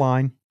dry. There's a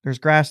line. There's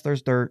grass.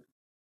 There's dirt.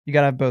 You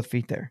got to have both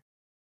feet there.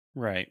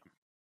 Right.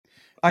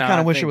 I kind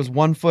of wish it was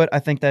 1 foot. I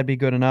think that'd be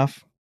good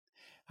enough.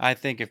 I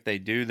think if they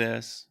do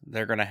this,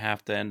 they're going to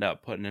have to end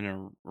up putting in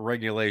a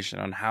regulation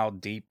on how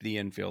deep the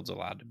infield's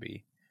allowed to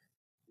be.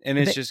 And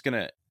it's just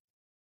going to,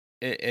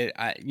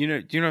 do you know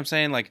what I'm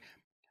saying? Like,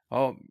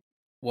 oh,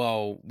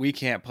 well, we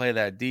can't play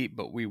that deep,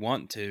 but we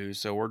want to.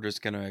 So we're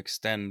just going to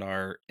extend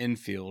our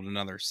infield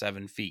another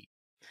 7 feet.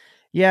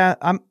 Yeah,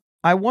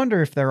 I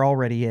wonder if there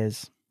already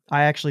is.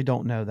 I actually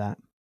don't know that.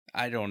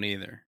 I don't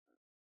either.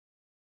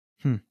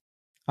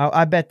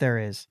 I bet there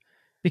is,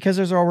 because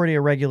there's already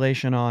a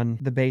regulation on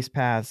the base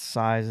path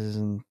sizes,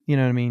 and you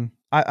know what I mean.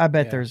 I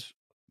bet there's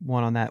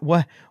one on that.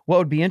 What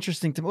would be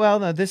interesting to? Well,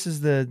 no, this is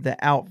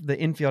the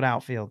infield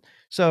outfield.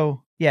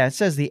 So yeah, it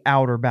says the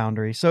outer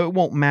boundary, so it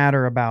won't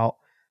matter about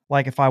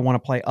like if I want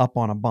to play up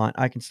on a bunt,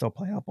 I can still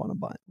play up on a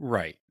bunt.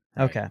 Right.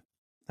 Okay.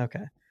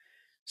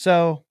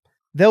 So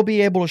they'll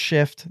be able to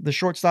shift. The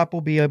shortstop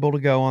will be able to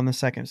go on the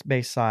second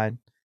base side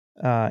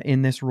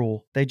in this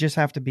rule. They just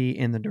have to be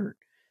in the dirt.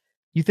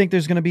 You think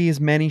there's going to be as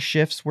many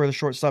shifts where the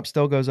shortstop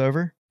still goes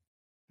over?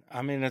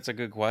 I mean, that's a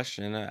good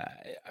question.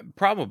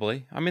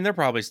 Probably. I mean, they're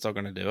probably still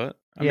going to do it.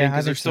 I mean, I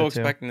because they're think so, still too.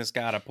 expecting this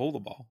guy to pull the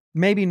ball.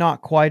 Maybe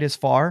not quite as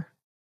far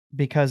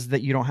because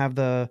that you don't have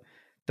the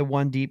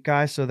one deep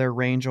guy, so their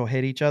range will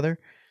hit each other.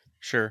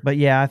 Sure. But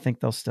yeah, I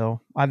think they'll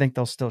still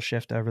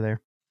shift over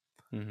there.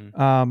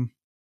 Mm-hmm.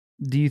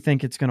 Do you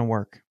think it's going to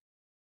work?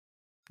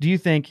 Do you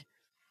think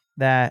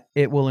that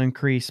it will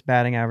increase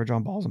batting average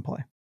on balls in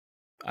play?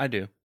 I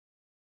do.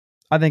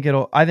 I think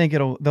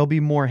there'll be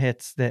more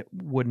hits that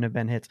wouldn't have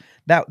been hits.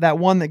 That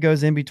one that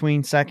goes in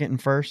between second and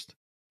first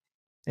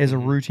is a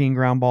routine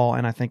ground ball,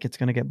 and I think it's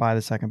going to get by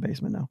the second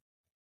baseman now.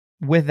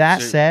 With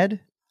that said,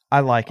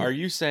 I like it. Are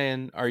you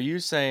saying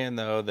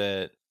though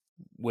that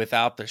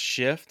without the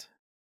shift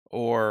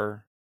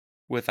or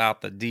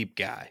without the deep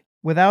guy?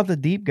 without the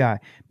deep guy.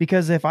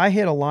 Because if I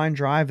hit a line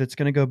drive that's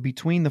going to go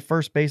between the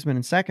first baseman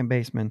and second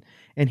baseman,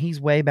 and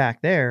he's way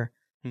back there,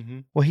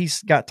 well,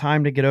 he's got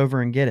time to get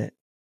over and get it.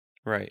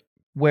 Right.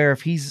 Where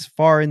if he's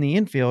far in the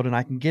infield and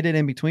I can get it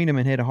in between him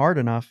and hit it hard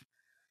enough,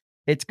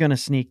 it's going to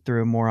sneak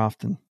through more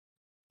often.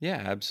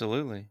 Yeah,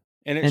 absolutely.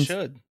 And it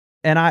should.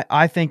 And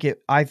I think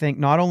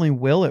not only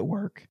will it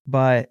work,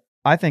 but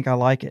I think I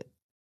like it.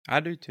 I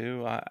do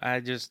too.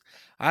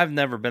 I've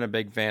never been a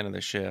big fan of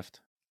the shift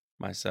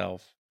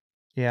myself.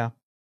 Yeah.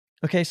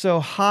 Okay, so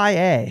high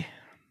A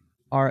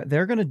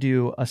they're going to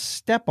do a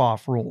step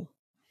off rule.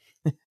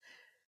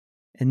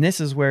 And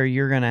this is where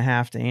you're going to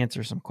have to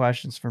answer some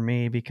questions for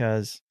me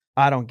because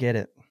I don't get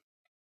it.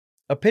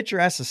 A pitcher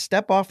has to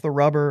step off the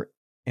rubber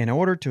in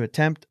order to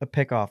attempt a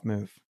pickoff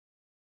move.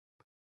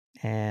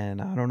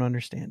 And I don't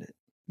understand it.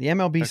 The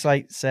MLB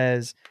site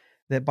says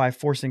that by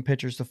forcing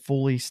pitchers to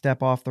fully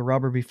step off the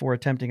rubber before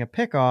attempting a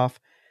pickoff,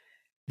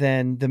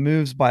 then the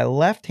moves by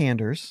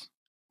left-handers,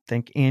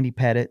 think Andy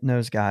Pettitte and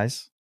those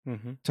guys,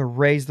 to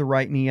raise the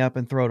right knee up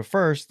and throw to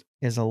first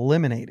is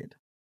eliminated.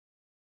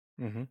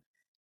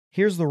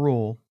 Here's the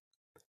rule.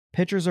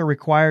 Pitchers are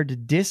required to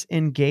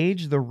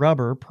disengage the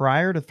rubber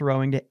prior to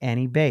throwing to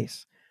any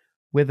base,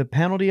 with a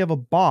penalty of a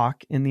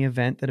balk in the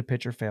event that a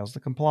pitcher fails to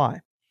comply.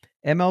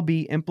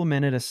 MLB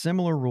implemented a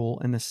similar rule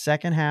in the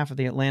second half of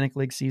the Atlantic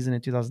League season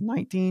in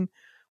 2019,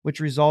 which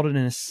resulted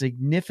in a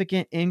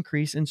significant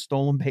increase in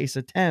stolen base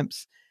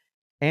attempts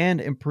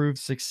and improved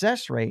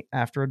success rate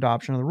after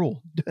adoption of the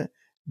rule.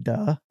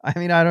 Duh. I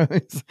mean, I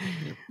don't.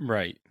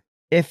 Right.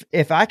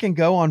 If I can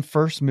go on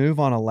first move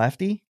on a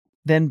lefty,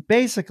 then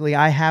basically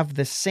I have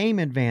the same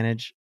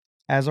advantage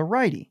as a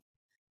righty,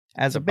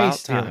 as a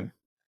base stealer.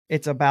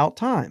 It's about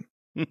time.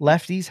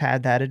 Lefties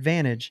had that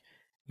advantage,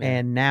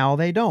 and now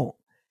they don't.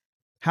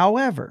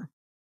 However,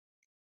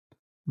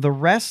 the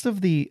rest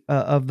of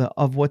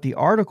what the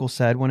article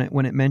said when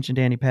it mentioned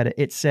Andy Pettitte,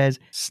 it says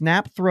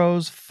snap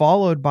throws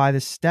followed by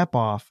the step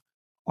off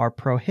are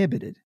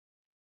prohibited.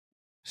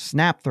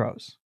 Snap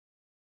throws.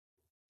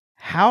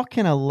 How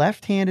can a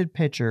left-handed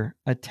pitcher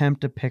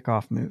attempt a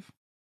pickoff move?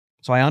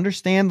 So I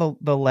understand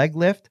the leg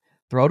lift,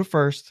 throw to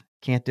first,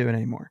 can't do it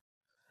anymore.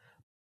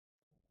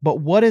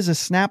 But what is a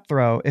snap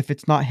throw if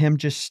it's not him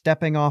just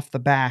stepping off the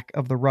back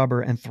of the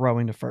rubber and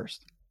throwing to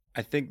first?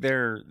 I think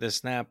the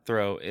snap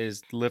throw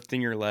is lifting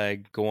your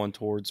leg, going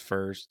towards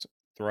first,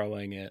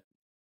 throwing it.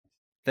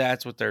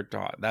 That's what they're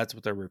taught. That's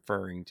what they're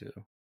referring to.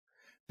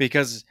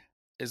 Because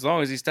as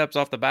long as he steps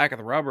off the back of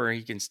the rubber,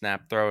 he can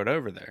snap throw it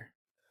over there.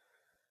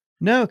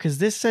 No, because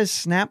this says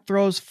snap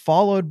throws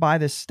followed by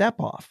the step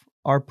off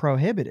are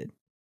prohibited.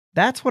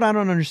 That's what I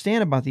don't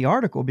understand about the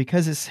article,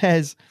 because it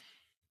says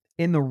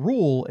in the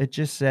rule, it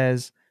just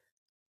says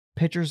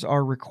pitchers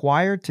are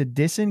required to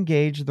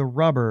disengage the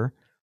rubber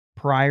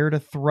prior to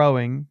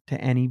throwing to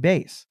any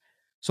base.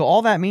 So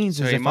all that means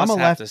is if I'm a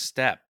left, to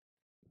step.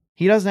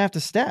 He doesn't have to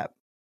step.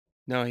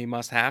 No, he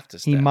must have to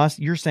step.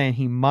 You're saying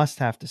he must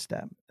have to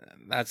step.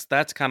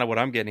 That's kind of what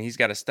I'm getting. He's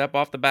got to step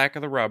off the back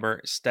of the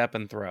rubber, step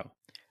and throw.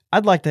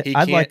 I'd like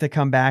to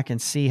come back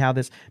and see how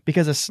this,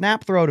 because a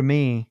snap throw to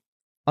me,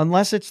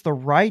 unless it's the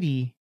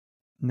righty,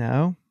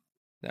 no,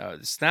 the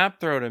snap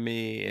throw to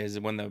me is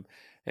when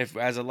if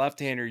as a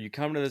left-hander you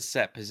come to the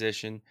set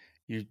position,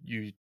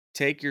 you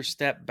take your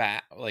step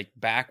back, like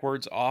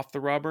backwards off the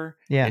rubber,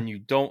 and you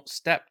don't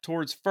step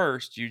towards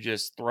first, you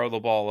just throw the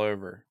ball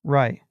over.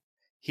 Right.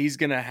 He's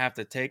going to have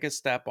to take a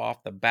step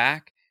off the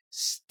back,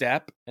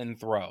 step, and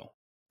throw.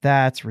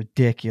 That's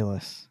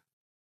ridiculous.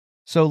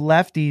 So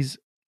lefties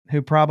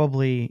who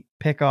probably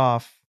pick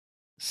off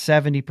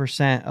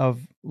 70%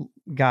 of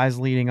guys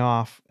leading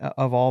off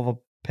of all the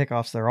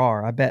pickoffs there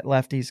are, I bet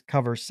lefties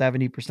cover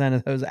 70%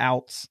 of those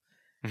outs.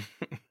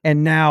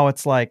 And now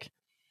it's like,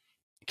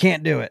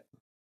 can't do it.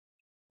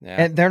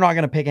 Yeah. And they're not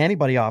going to pick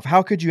anybody off.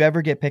 How could you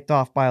ever get picked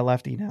off by a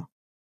lefty now?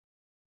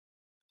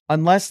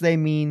 Unless they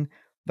mean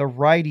the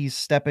righties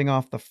stepping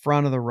off the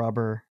front of the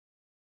rubber.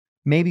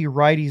 Maybe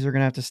righties are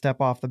going to have to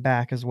step off the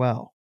back as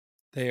well.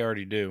 They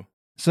already do.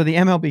 So the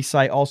MLB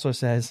site also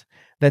says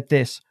that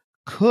this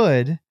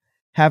could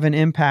have an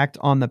impact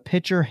on the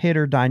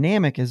pitcher-hitter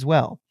dynamic as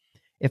well.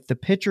 If the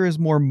pitcher is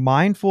more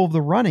mindful of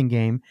the running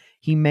game,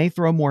 he may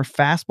throw more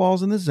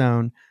fastballs in the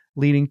zone,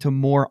 leading to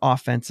more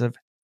offensive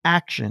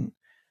action.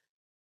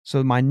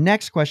 So my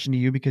next question to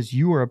you, because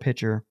you are a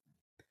pitcher,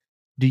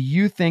 do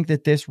you think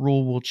that this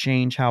rule will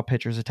change how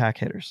pitchers attack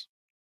hitters?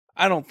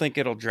 I don't think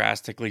it'll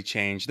drastically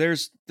change.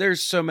 There's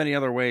so many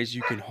other ways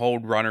you can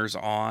hold runners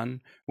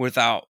on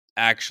without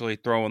actually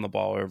throwing the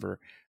ball over.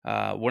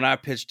 When I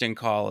pitched in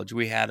college,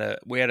 we had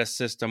a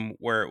system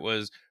where it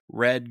was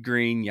red,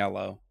 green,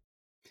 yellow.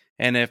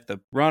 And if the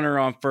runner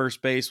on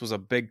first base was a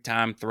big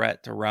time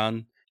threat to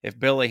run, if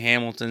Billy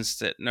Hamilton's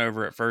sitting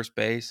over at first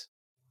base,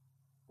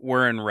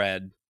 we're in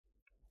red.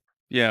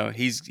 You know,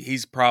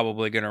 he's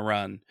probably going to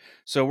run.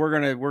 So we're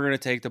going to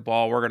take the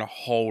ball, we're going to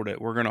hold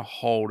it. We're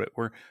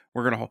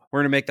going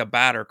to make the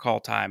batter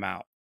call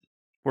timeout.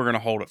 We're going to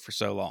hold it for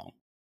so long.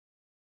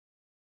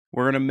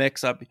 We're going to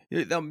mix up.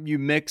 You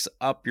mix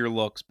up your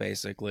looks,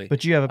 basically.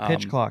 But you have a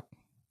pitch clock.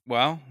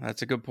 Well,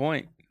 that's a good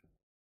point.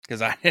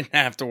 Because I didn't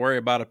have to worry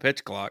about a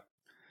pitch clock.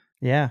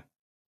 Yeah.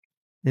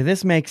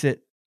 This makes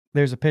it,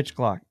 there's a pitch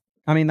clock.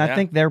 I mean, I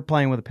think they're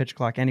playing with a pitch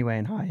clock anyway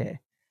in high A.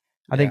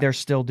 I think they're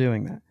still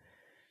doing that.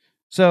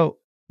 So,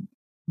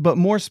 but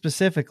more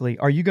specifically,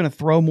 are you going to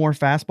throw more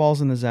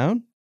fastballs in the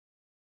zone?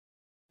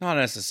 Not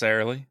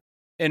necessarily.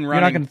 You're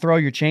not going to throw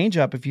your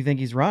changeup if you think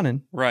he's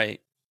running.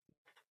 Right.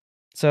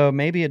 So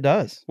maybe it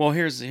does. Well,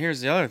 here's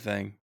the other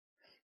thing.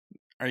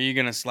 Are you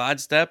going to slide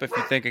step if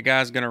you think a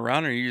guy's going to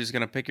run, or are you just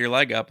going to pick your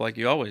leg up like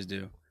you always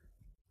do?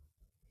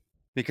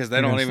 Because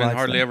they don't even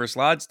hardly ever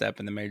slide step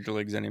in the major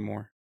leagues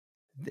anymore.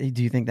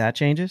 Do you think that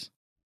changes?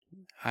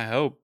 I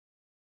hope.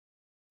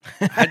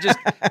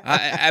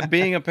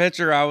 Being a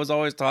pitcher, I was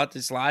always taught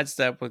to slide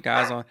step with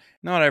guys on.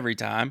 Not every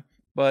time,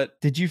 but.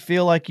 Did you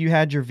feel like you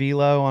had your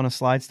velo on a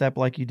slide step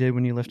like you did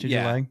when you lifted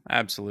your leg?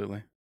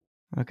 Absolutely.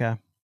 Okay.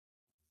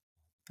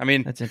 I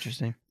mean, that's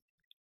interesting.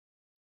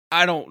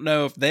 I don't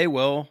know if they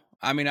will.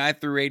 I mean, I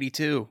threw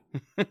 82.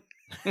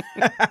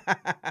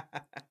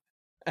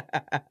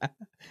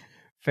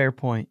 Fair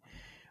point.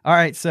 All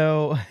right,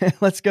 so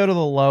let's go to the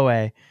low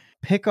A.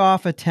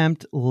 Pickoff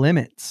attempt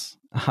limits.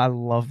 I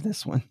love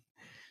this one.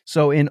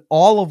 So in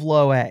all of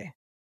low A,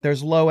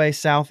 there's low A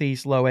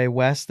Southeast, low A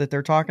West that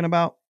they're talking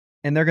about,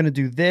 and they're going to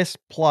do this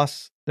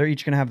plus they're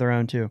each going to have their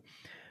own too.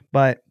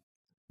 But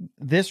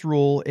this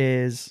rule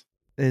is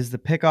the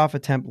pickoff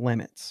attempt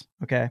limits,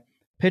 okay?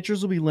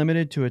 Pitchers will be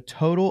limited to a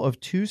total of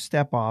 2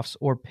 step-offs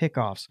or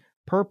pickoffs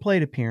per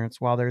plate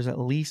appearance while there's at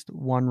least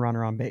one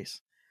runner on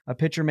base. A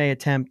pitcher may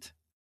attempt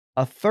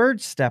a third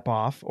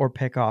step-off or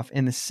pickoff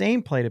in the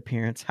same plate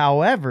appearance.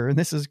 However, and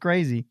this is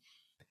crazy,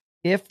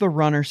 if the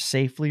runner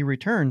safely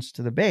returns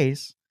to the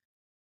base,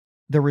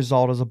 the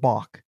result is a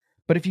balk.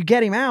 But if you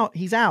get him out,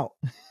 he's out.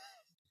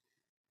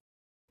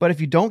 But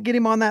if you don't get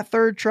him on that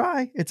third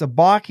try, it's a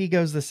balk, he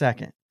goes the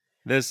second.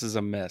 This is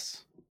a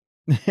miss.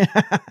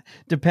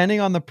 Depending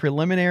on the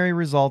preliminary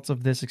results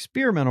of this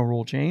experimental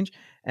rule change,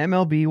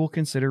 MLB will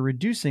consider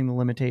reducing the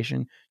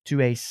limitation to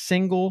a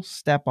single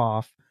step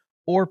off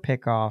or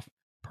pickoff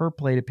per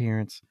plate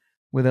appearance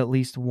with at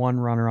least one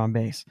runner on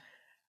base.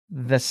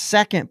 The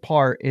second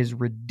part is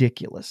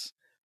ridiculous,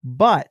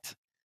 but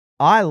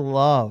I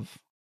love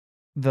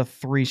the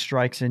 3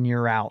 strikes and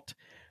you're out.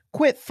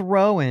 Quit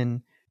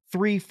throwing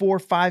 3, 4,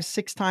 5,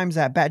 6 times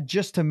at bat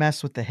just to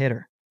mess with the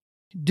hitter.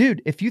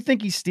 Dude, if you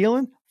think he's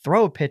stealing,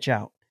 throw a pitch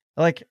out.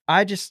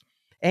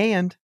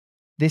 And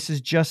this is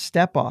just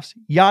step-offs.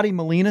 Yadi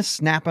Molina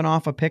snapping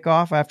off a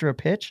pickoff after a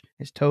pitch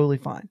is totally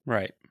fine.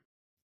 Right.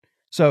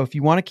 So if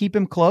you want to keep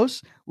him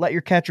close, let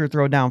your catcher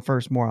throw down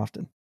first more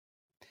often.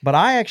 But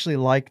I actually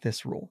like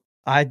this rule.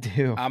 I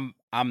do. I'm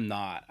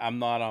not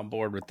on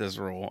board with this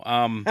rule.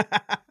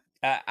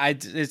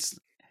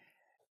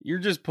 You're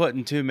just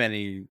putting too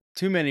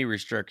many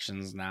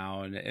restrictions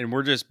now, and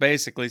we're just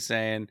basically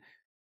saying,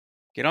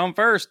 get on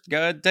first, go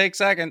ahead, take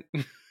second.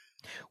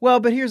 Well,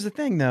 but here's the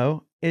thing,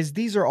 though, is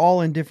these are all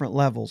in different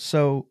levels.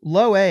 So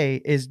low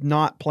A is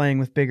not playing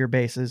with bigger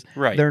bases.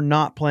 Right. They're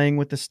not playing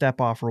with the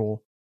step-off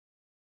rule.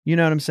 You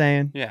know what I'm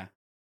saying? Yeah.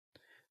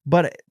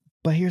 But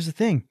here's the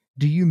thing.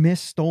 Do you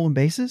miss stolen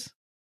bases?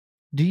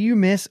 Do you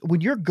miss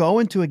when you're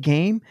going to a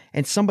game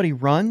and somebody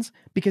runs?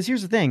 Because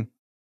here's the thing.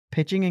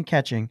 Pitching and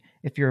catching,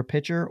 if you're a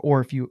pitcher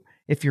or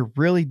if you're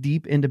really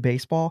deep into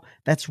baseball,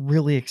 that's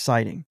really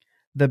exciting.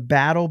 The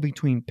battle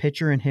between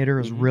pitcher and hitter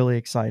is really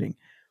exciting.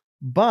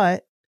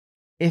 But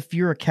if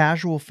you're a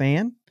casual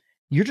fan,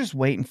 you're just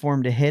waiting for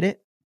him to hit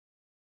it.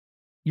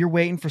 You're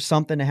waiting for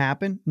something to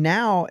happen.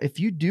 Now, if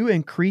you do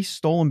increase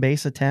stolen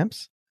base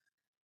attempts,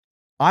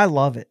 I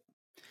love it.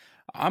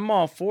 I'm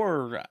all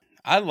for.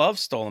 I love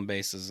stolen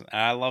bases.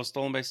 I love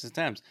stolen base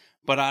attempts,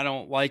 but I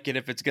don't like it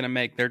if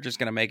they're just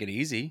going to make it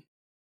easy.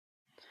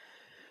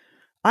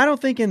 I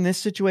don't think in this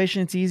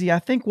situation it's easy. I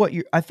think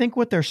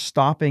what they're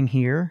stopping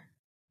here,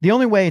 the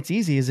only way it's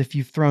easy is if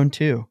you've thrown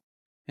 2.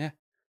 Yeah.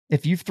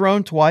 If you've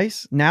thrown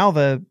twice, now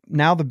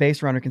the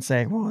base runner can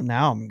say, well,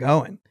 now I'm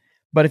going.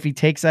 But if he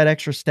takes that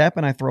extra step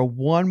and I throw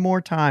one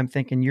more time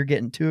thinking you're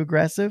getting too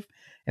aggressive,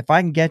 if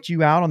I can get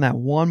you out on that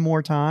one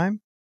more time,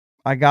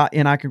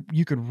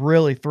 you could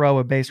really throw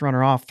a base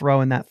runner off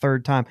throwing that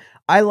third time.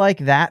 I like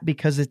that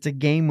because it's a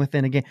game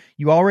within a game.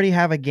 You already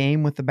have a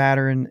game with the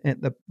batter and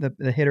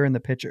the hitter and the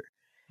pitcher.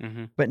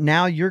 Mm-hmm. But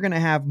now you're going to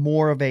have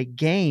more of a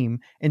game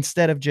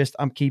instead of just,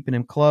 I'm keeping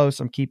him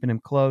close.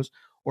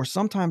 Or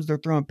sometimes they're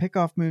throwing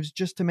pickoff moves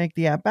just to make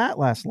the at-bat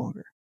last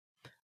longer.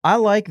 I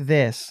like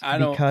this I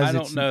don't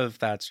know if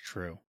that's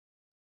true.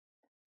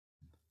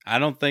 I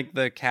don't think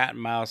the cat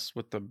and mouse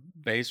with the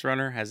base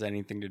runner has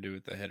anything to do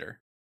with the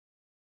hitter.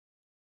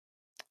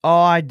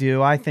 Oh, I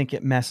do. I think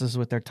it messes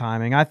with their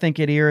timing. I think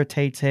it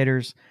irritates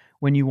hitters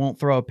when you won't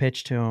throw a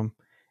pitch to them.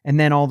 And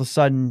then all of a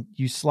sudden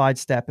you slide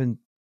step and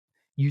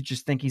you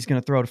just think he's going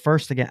to throw to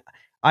first again.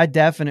 I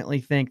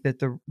definitely think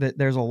that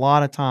there's a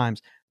lot of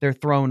times they're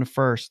throwing to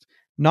first,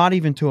 not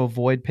even to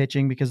avoid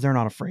pitching because they're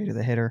not afraid of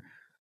the hitter.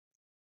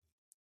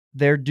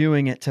 they're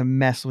doing it to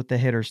mess with the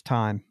hitter's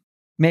time.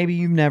 Maybe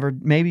you never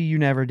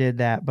did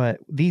that, but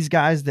these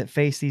guys that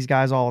face these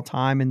guys all the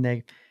time,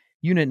 and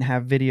you didn't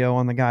have video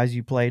on the guys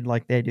you played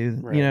like they do.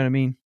 Right. You know what I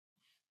mean?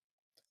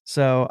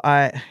 So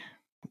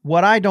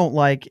what I don't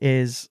like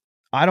is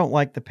I don't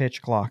like the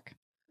pitch clock.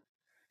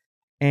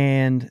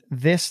 And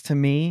this to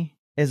me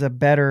is a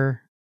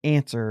better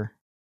answer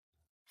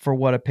for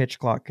what a pitch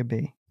clock could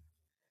be.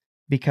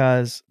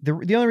 Because the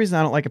only reason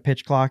I don't like a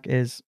pitch clock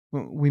is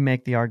we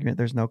make the argument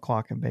there's no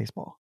clock in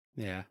baseball.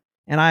 Yeah.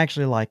 And I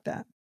actually like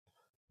that.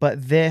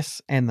 But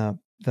this and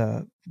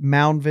the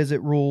mound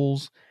visit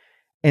rules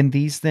and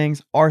these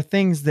things are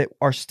things that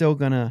are still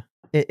going to,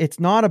 it's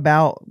not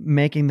about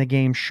making the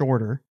game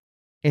shorter.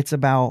 It's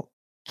about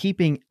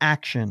keeping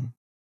action,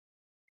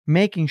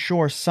 making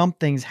sure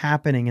something's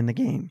happening in the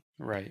game.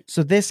 Right.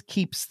 So this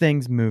keeps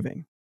things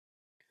moving.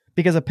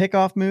 Because a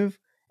pickoff move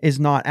is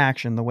not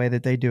action the way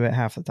that they do it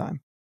half the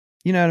time.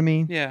 You know what I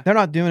mean? Yeah. They're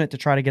not doing it to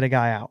try to get a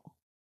guy out.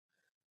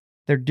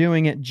 They're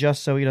doing it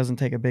just so he doesn't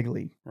take a big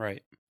lead.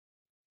 Right.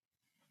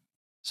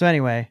 So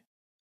anyway,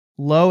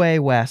 Low A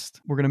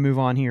West, we're going to move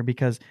on here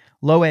because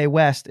Low A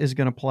West is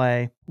going to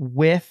play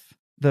with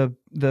the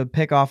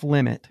pickoff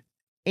limit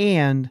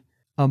and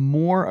a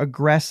more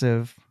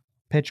aggressive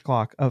pitch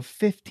clock of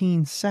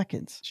 15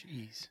 seconds.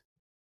 Jeez.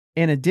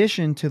 In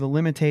addition to the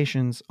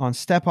limitations on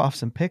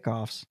step-offs and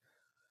pickoffs,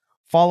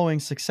 following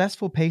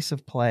successful pace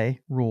of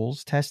play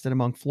rules tested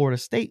among Florida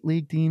State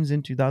League teams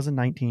in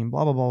 2019,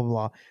 blah, blah, blah, blah,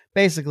 blah.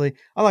 Basically,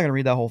 I'm not going to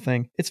read that whole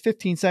thing. It's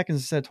 15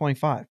 seconds instead of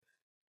 25.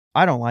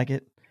 I don't like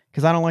it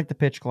because I don't like the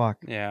pitch clock.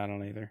 Yeah, I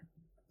don't either.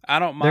 I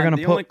don't mind.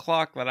 The only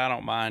clock that I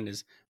don't mind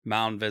is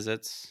mound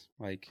visits.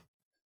 Like,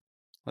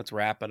 let's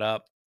wrap it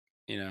up,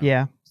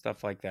 Yeah.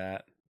 Stuff like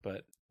that.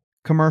 But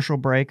commercial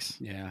breaks.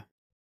 Yeah.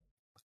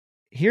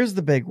 Here's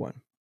the big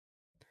one.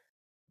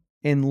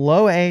 In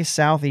Low A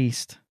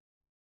Southeast,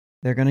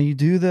 they're going to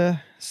do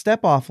the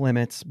step-off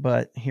limits,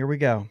 but here we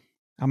go.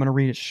 I'm going to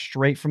read it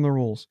straight from the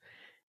rules.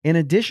 In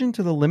addition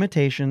to the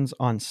limitations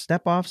on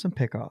step-offs and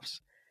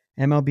pickoffs,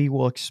 MLB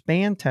will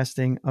expand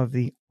testing of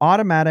the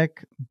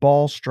automatic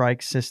ball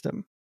strike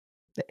system,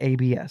 the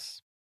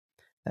ABS,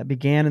 that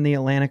began in the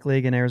Atlantic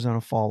League and Arizona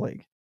Fall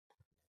League.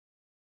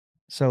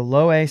 So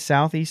Low A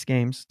Southeast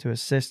games to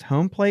assist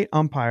home plate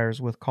umpires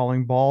with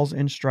calling balls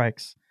and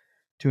strikes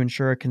to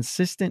ensure a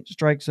consistent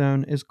strike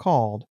zone is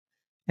called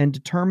and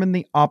determine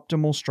the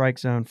optimal strike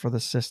zone for the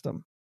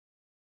system.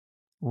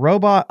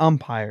 Robot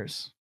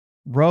umpires.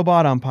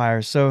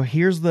 So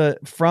here's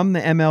from the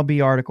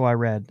MLB article I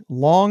read.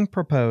 Long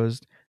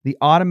proposed, the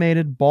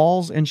automated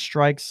balls and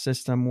strikes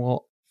system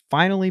will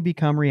finally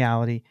become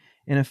reality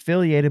in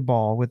affiliated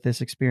ball with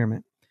this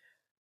experiment.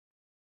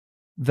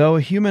 Though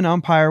a human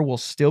umpire will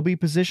still be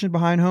positioned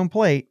behind home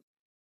plate,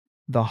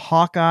 the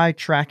Hawkeye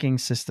tracking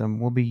system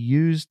will be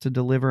used to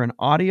deliver an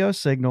audio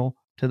signal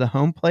to the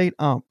home plate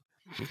ump,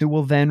 who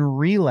will then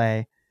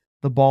relay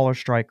the ball or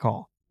strike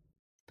call.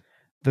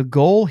 The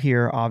goal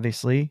here,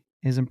 obviously,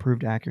 is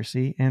improved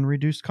accuracy and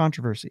reduced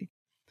controversy.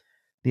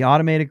 The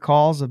automated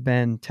calls have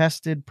been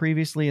tested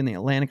previously in the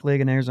Atlantic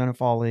League and Arizona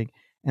Fall League,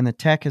 and the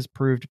tech has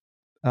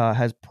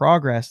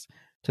progressed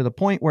to the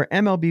point where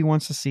MLB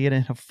wants to see it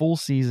in a full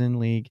season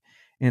league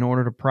in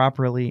order to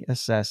properly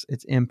assess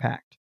its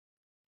impact.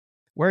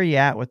 Where are you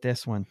at with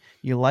this one?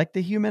 You like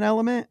the human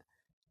element,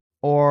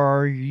 or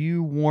are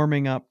you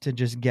warming up to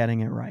just getting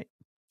it right?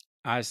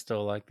 I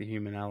still like the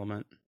human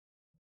element.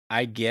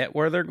 I get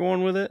where they're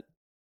going with it.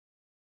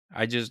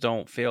 I just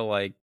don't feel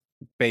like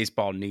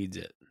baseball needs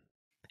it.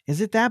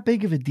 Is it that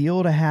big of a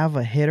deal to have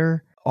a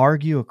hitter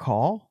argue a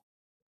call?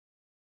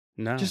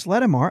 No. Just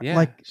let him argue.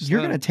 Yeah, you're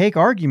going to take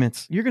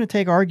arguments. You're going to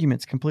take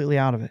arguments completely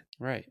out of it.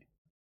 Right.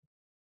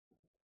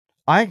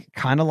 I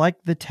kind of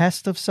like the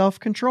test of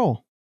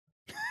self-control.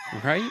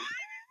 Right?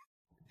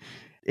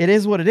 It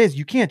is what it is.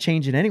 You can't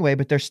change it anyway,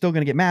 but they're still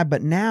going to get mad.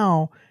 But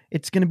now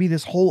it's going to be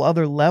this whole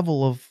other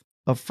level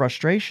of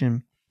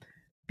frustration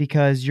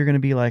because you're going to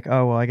be like,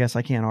 oh, well, I guess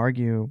I can't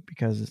argue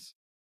because it's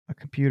a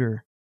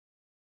computer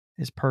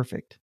is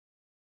perfect.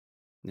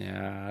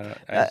 Yeah.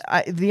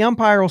 The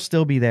umpire will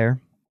still be there.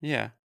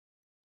 Yeah.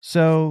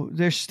 So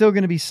there's still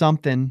going to be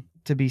something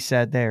to be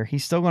said there.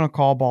 He's still going to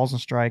call balls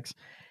and strikes.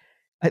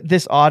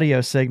 This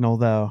audio signal,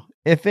 though,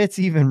 if it's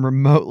even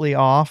remotely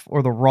off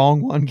or the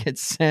wrong one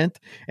gets sent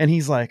and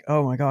he's like,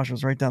 oh my gosh, it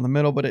was right down the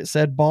middle, but it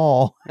said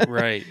ball.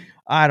 Right.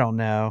 I don't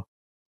know.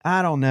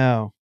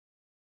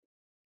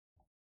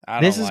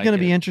 This is going to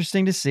be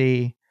interesting to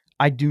see.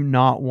 I do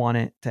not want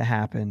it to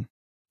happen.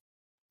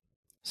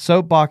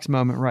 Soapbox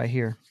moment right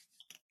here.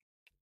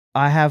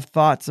 I have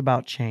thoughts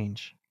about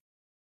change.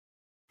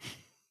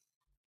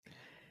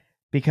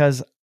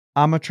 Because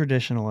I'm a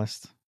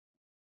traditionalist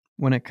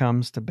when it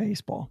comes to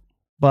baseball.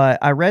 But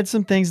I read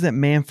some things that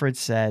Manfred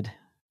said,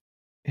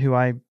 who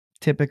I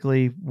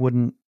typically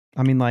wouldn't.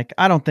 I mean,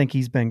 I don't think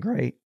he's been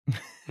great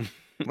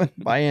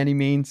by any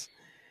means.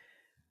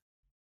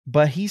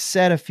 But he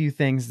said a few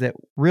things that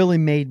really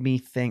made me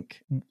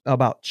think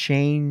about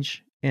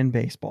change in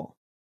baseball.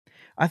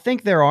 I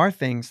think there are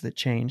things that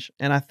change,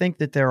 and I think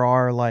that there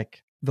are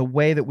like the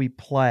way that we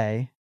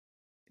play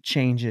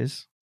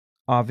changes,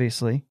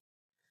 obviously.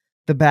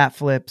 The bat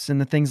flips and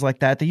the things like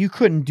that you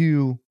couldn't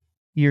do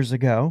years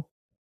ago.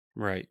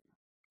 Right.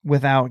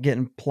 Without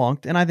getting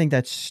plunked. And I think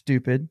that's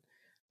stupid.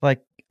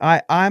 Like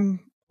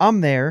I'm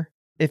there.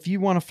 If you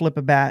want to flip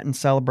a bat and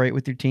celebrate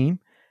with your team,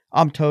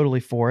 I'm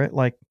totally for it.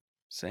 Like,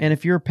 Same. and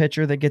if you're a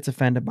pitcher that gets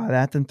offended by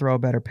that, then throw a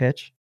better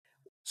pitch.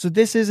 So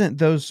this isn't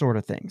those sort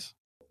of things.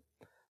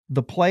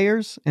 The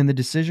players and the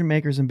decision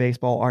makers in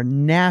baseball are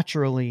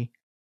naturally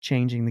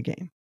changing the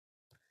game.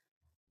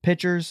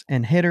 Pitchers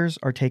and hitters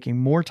are taking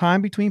more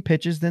time between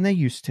pitches than they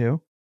used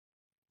to.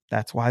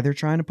 That's why they're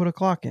trying to put a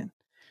clock in.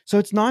 So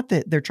it's not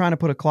that they're trying to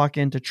put a clock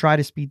in to try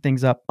to speed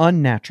things up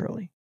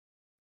unnaturally.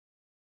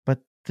 But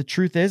the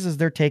truth is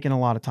they're taking a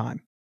lot of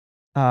time.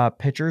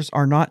 Pitchers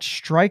are not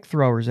strike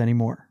throwers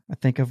anymore. I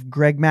think of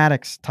Greg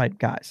Maddux type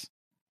guys.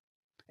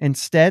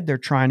 Instead, they're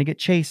trying to get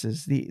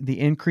chases. The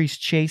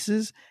increased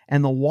chases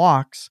and the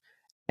walks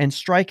and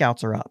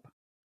strikeouts are up.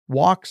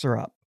 Walks are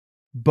up,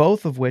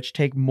 both of which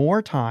take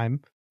more time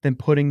than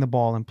putting the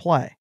ball in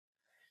play.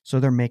 So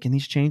they're making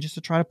these changes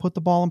to try to put the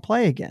ball in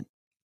play again.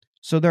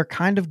 So they're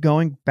kind of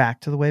going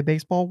back to the way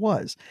baseball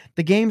was.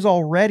 The game's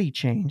already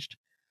changed.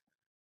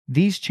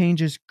 These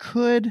changes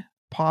could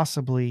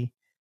possibly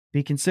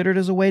be considered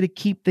as a way to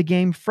keep the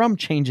game from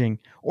changing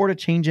or to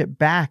change it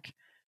back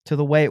to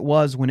the way it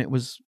was when it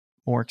was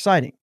more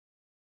exciting.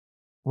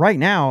 Right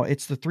now,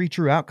 it's the 3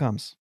 true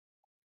outcomes.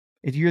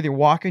 If you're either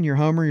walking, you're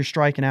homer, you're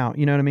striking out.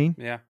 You know what I mean?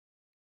 Yeah.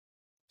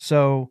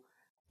 So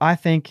I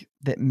think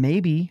that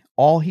maybe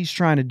all he's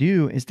trying to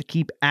do is to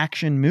keep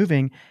action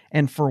moving.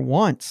 And for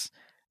once,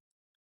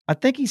 I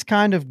think he's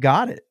kind of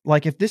got it.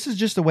 Like, if this is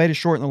just a way to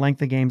shorten the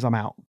length of games, I'm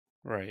out.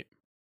 Right.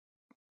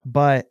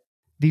 But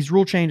these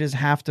rule changes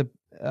have to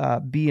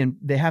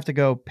they have to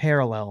go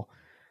parallel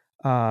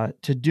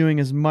to doing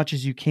as much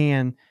as you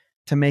can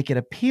to make it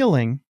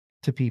appealing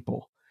to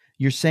people.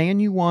 You're saying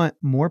you want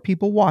more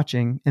people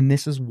watching, and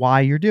this is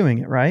why you're doing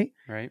it, right?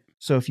 Right.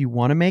 So if you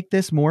want to make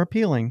this more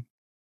appealing,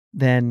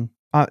 then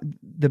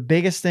the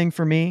biggest thing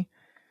for me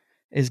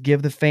is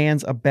give the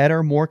fans a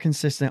better, more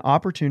consistent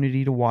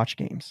opportunity to watch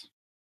games.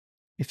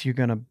 If you're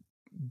going to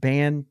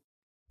ban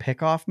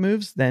pickoff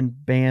moves, then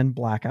ban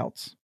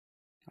blackouts.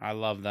 I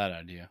love that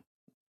idea.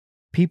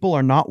 People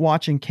are not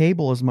watching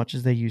cable as much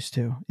as they used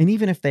to. And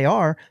even if they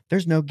are,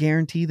 there's no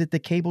guarantee that the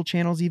cable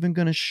channel is even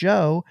going to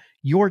show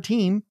your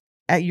team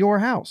at your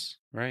house.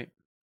 Right.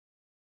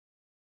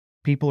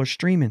 People are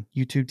streaming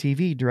YouTube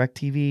TV,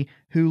 DirecTV,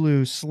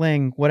 Hulu,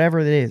 Sling, whatever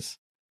it is.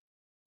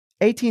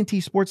 AT&T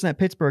Sportsnet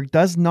Pittsburgh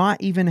does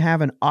not even have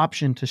an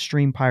option to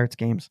stream Pirates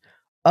games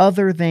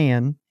other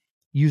than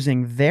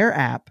using their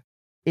app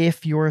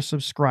if you're a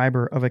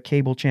subscriber of a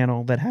cable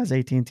channel that has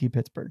AT&T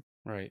Pittsburgh.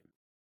 Right.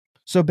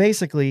 So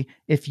basically,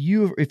 if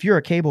you're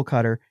a cable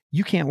cutter,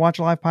 you can't watch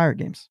live Pirate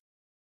games.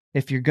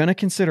 If you're going to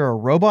consider a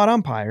robot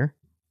umpire,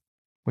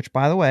 which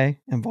by the way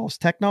involves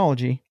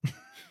technology,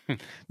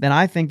 then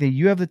I think that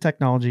you have the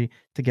technology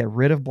to get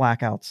rid of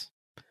blackouts.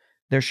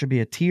 There should be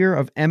a tier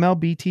of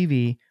MLB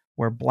TV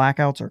where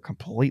blackouts are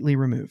completely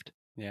removed.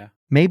 Yeah.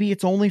 Maybe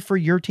it's only for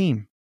your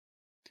team,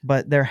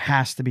 but there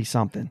has to be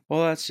something.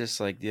 Well, that's just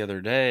like the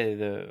other day.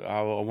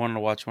 I wanted to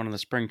watch one of the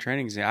spring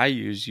trainings. I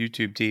use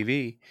YouTube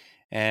TV,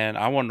 and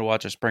I wanted to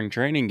watch a spring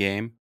training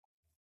game.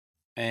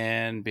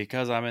 And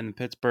because I'm in the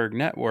Pittsburgh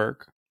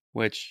network,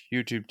 which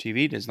YouTube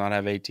TV does not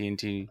have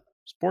AT&T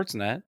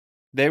Sportsnet,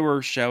 they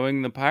were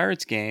showing the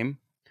Pirates game.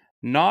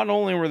 Not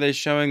only were they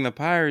showing the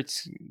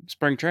Pirates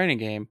spring training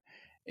game,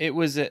 it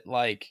was at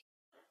like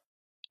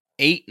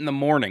 8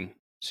 a.m.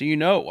 So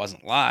it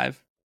wasn't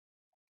live.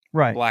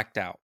 Right. Blacked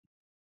out.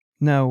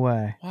 No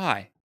way.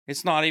 Why?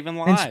 It's not even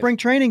live. And spring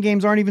training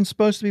games aren't even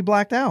supposed to be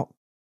blacked out.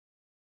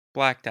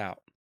 Blacked out.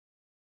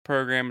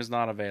 Program is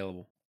not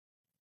available.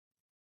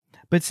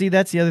 But see,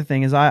 that's the other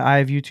thing is I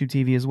have YouTube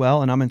TV as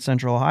well, and I'm in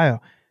Central Ohio.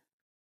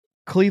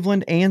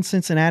 Cleveland and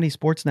Cincinnati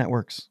sports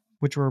networks,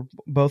 which were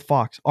both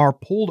Fox, are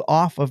pulled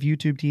off of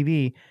YouTube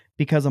TV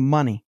because of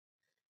money.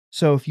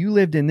 So if you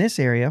lived in this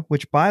area,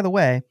 which by the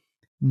way,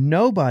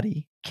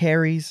 nobody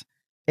carries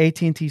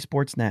AT&T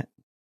Sportsnet.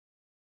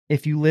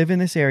 If you live in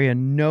this area,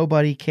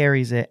 nobody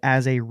carries it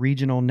as a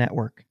regional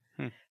network.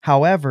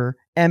 However,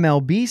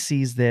 MLB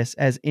sees this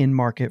as in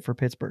market for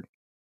Pittsburgh.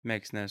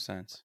 Makes no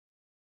sense.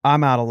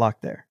 I'm out of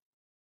luck there.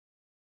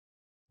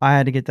 I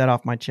had to get that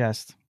off my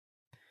chest.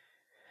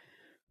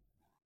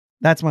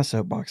 That's my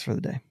soapbox for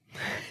the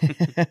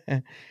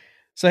day.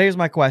 So here's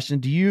my question.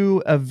 Do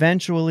you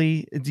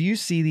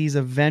see these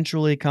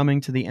eventually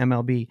coming to the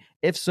MLB?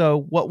 If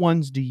so, what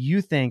ones do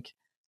you think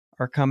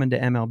are coming to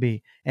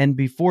MLB? And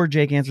before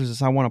Jake answers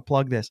this, I want to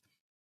plug this.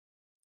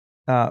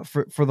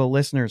 For the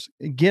listeners,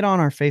 get on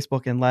our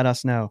Facebook and let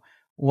us know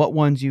what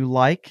ones you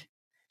like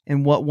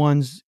and what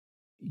ones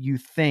you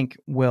think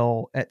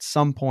will at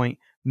some point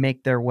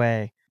make their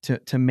way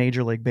to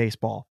Major League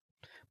Baseball.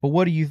 But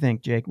what do you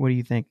think, Jake? What do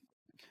you think?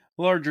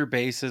 Larger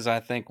bases, I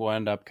think, will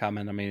end up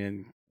coming. I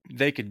mean,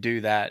 they could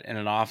do that in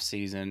an off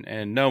season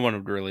and no one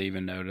would really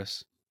even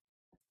notice.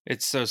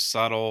 It's so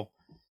subtle.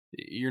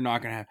 You're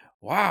not going to have,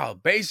 wow,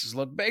 bases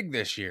look big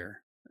this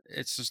year.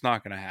 It's just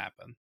not going to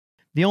happen.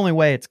 The only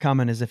way it's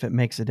coming is if it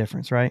makes a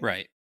difference, right?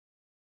 Right.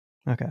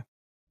 Okay.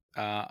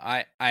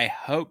 I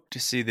hope to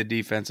see the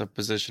defensive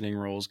positioning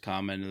rules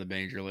come into the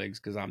major leagues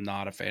because I'm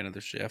not a fan of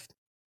the shift.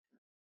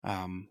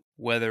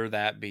 Whether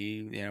that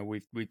be,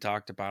 we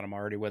talked about them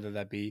already, whether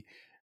that be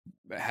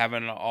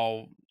having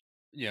all,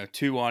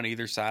 2 on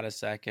either side of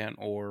second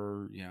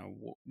or,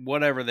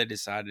 whatever they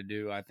decide to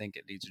do, I think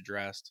it needs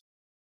addressed.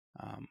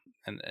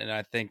 And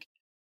I think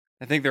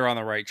they're on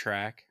the right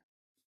track.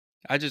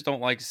 I just don't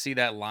like to see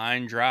that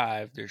line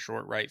drive to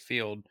short right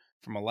field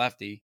from a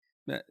lefty.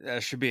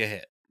 That should be a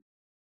hit.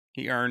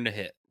 He earned a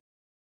hit.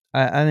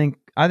 I think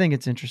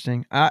it's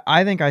interesting.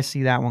 I think I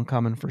see that one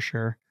coming for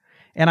sure.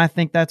 And I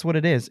think that's what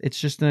it is. It's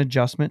just an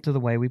adjustment to the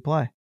way we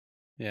play.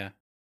 Yeah.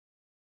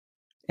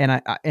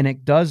 And and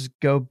it does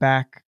go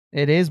back.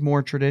 It is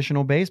more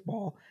traditional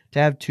baseball to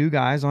have 2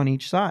 guys on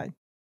each side.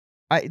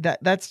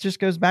 That's just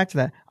goes back to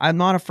that. I'm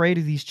not afraid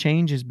of these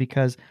changes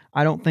because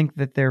I don't think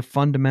that they're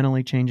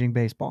fundamentally changing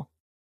baseball.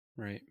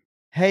 Right.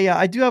 Hey,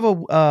 I do have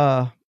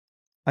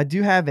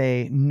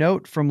a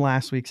note from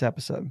last week's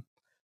episode.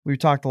 We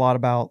talked a lot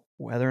about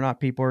whether or not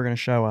people are going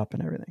to show up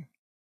and everything.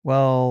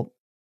 Well,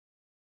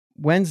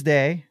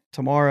 Wednesday,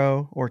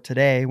 tomorrow, or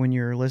today, when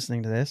you're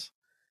listening to this,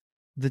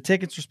 the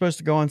tickets are supposed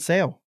to go on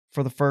sale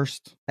for the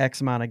first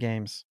X amount of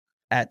games.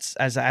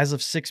 As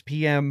of 6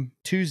 p.m.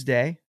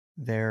 Tuesday,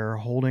 they're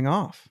holding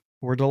off.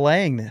 We're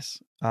delaying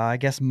this. I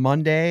guess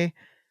Monday,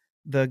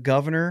 the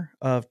governor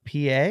of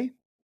PA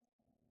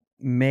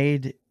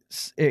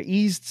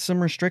eased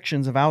some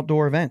restrictions of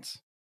outdoor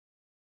events.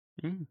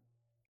 Mm.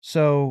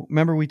 So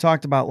remember we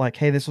talked about like,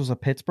 hey, this was a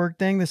Pittsburgh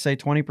thing to say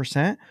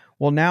 20%.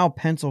 Well, now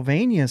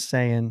Pennsylvania is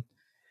saying,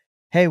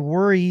 hey,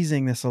 we're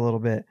easing this a little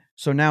bit.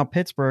 So now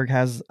Pittsburgh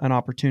has an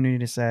opportunity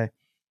to say,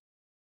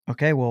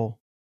 okay, well,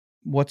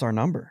 what's our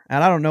number?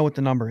 And I don't know what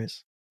the number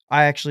is.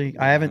 I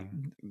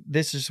haven't,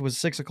 this was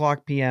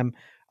 6:00 PM.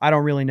 I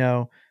don't really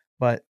know,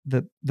 but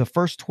the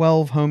first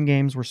 12 home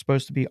games were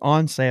supposed to be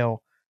on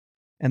sale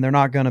and they're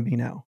not going to be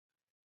now.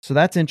 So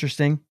that's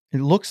interesting.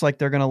 It looks like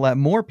they're going to let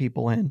more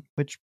people in,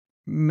 which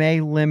may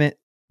limit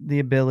the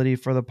ability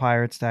for the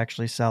Pirates to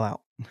actually sell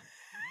out.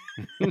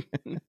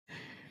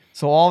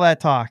 So all that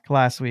talk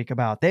last week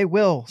about they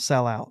will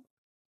sell out.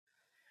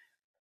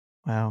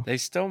 Wow. They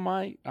still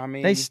might. I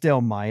mean, they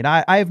still might.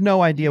 I have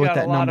no idea what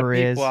that number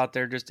is. A lot of people out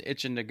there just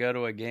itching to go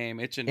to a game,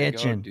 itching to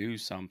go do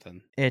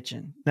something.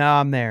 Itching. No,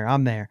 I'm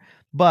there.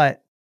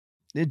 But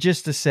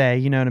just to say,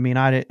 you know what I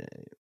mean?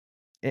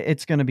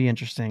 It's going to be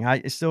interesting.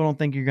 I still don't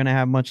think you're going to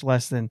have much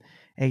less than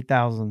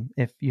 8,000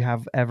 if you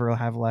ever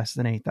have less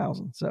than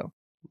 8,000. So,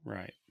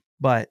 right.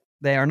 But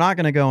they are not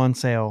going to go on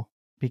sale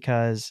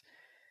because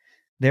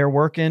they're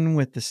working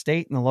with the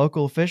state and the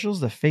local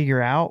officials to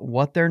figure out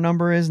what their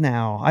number is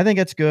now. I think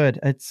it's good.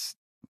 It's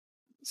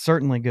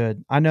certainly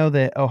good. I know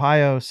that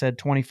Ohio said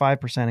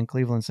 25% in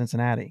Cleveland,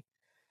 Cincinnati.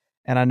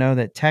 And I know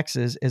that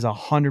Texas is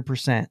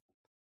 100%.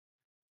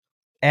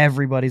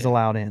 Everybody's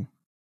allowed in.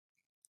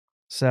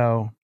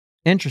 So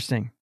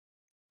interesting.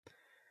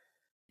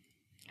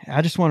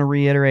 I just want to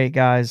reiterate,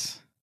 guys,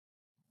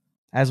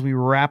 as we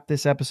wrap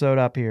this episode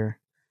up here,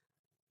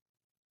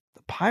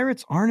 the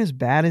Pirates aren't as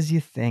bad as you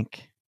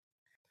think.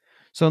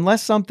 So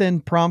unless something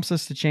prompts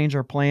us to change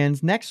our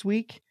plans, next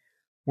week,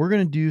 we're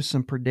going to do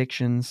some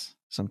predictions,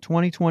 some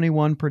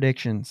 2021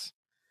 predictions.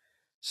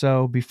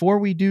 So before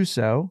we do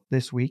so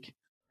this week,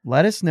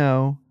 let us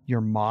know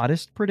your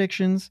modest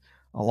predictions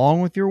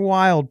along with your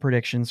wild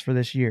predictions for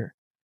this year.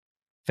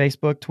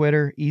 Facebook,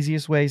 Twitter,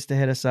 easiest ways to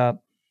hit us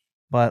up.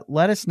 But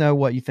let us know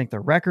what you think the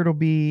record will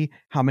be,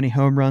 how many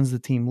home runs the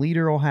team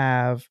leader will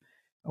have,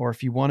 or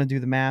if you want to do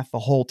the math, the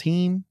whole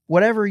team,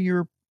 whatever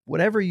your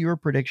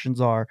predictions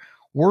are.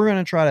 We're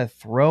going to try to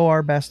throw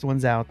our best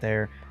ones out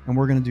there, and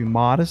we're going to do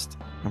modest,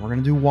 and we're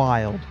going to do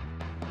wild.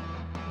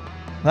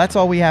 That's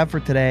all we have for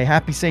today.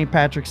 Happy St.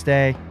 Patrick's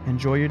Day.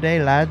 Enjoy your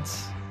day,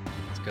 lads.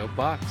 Let's go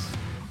Bucks.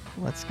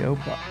 Let's go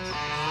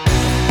Bucks.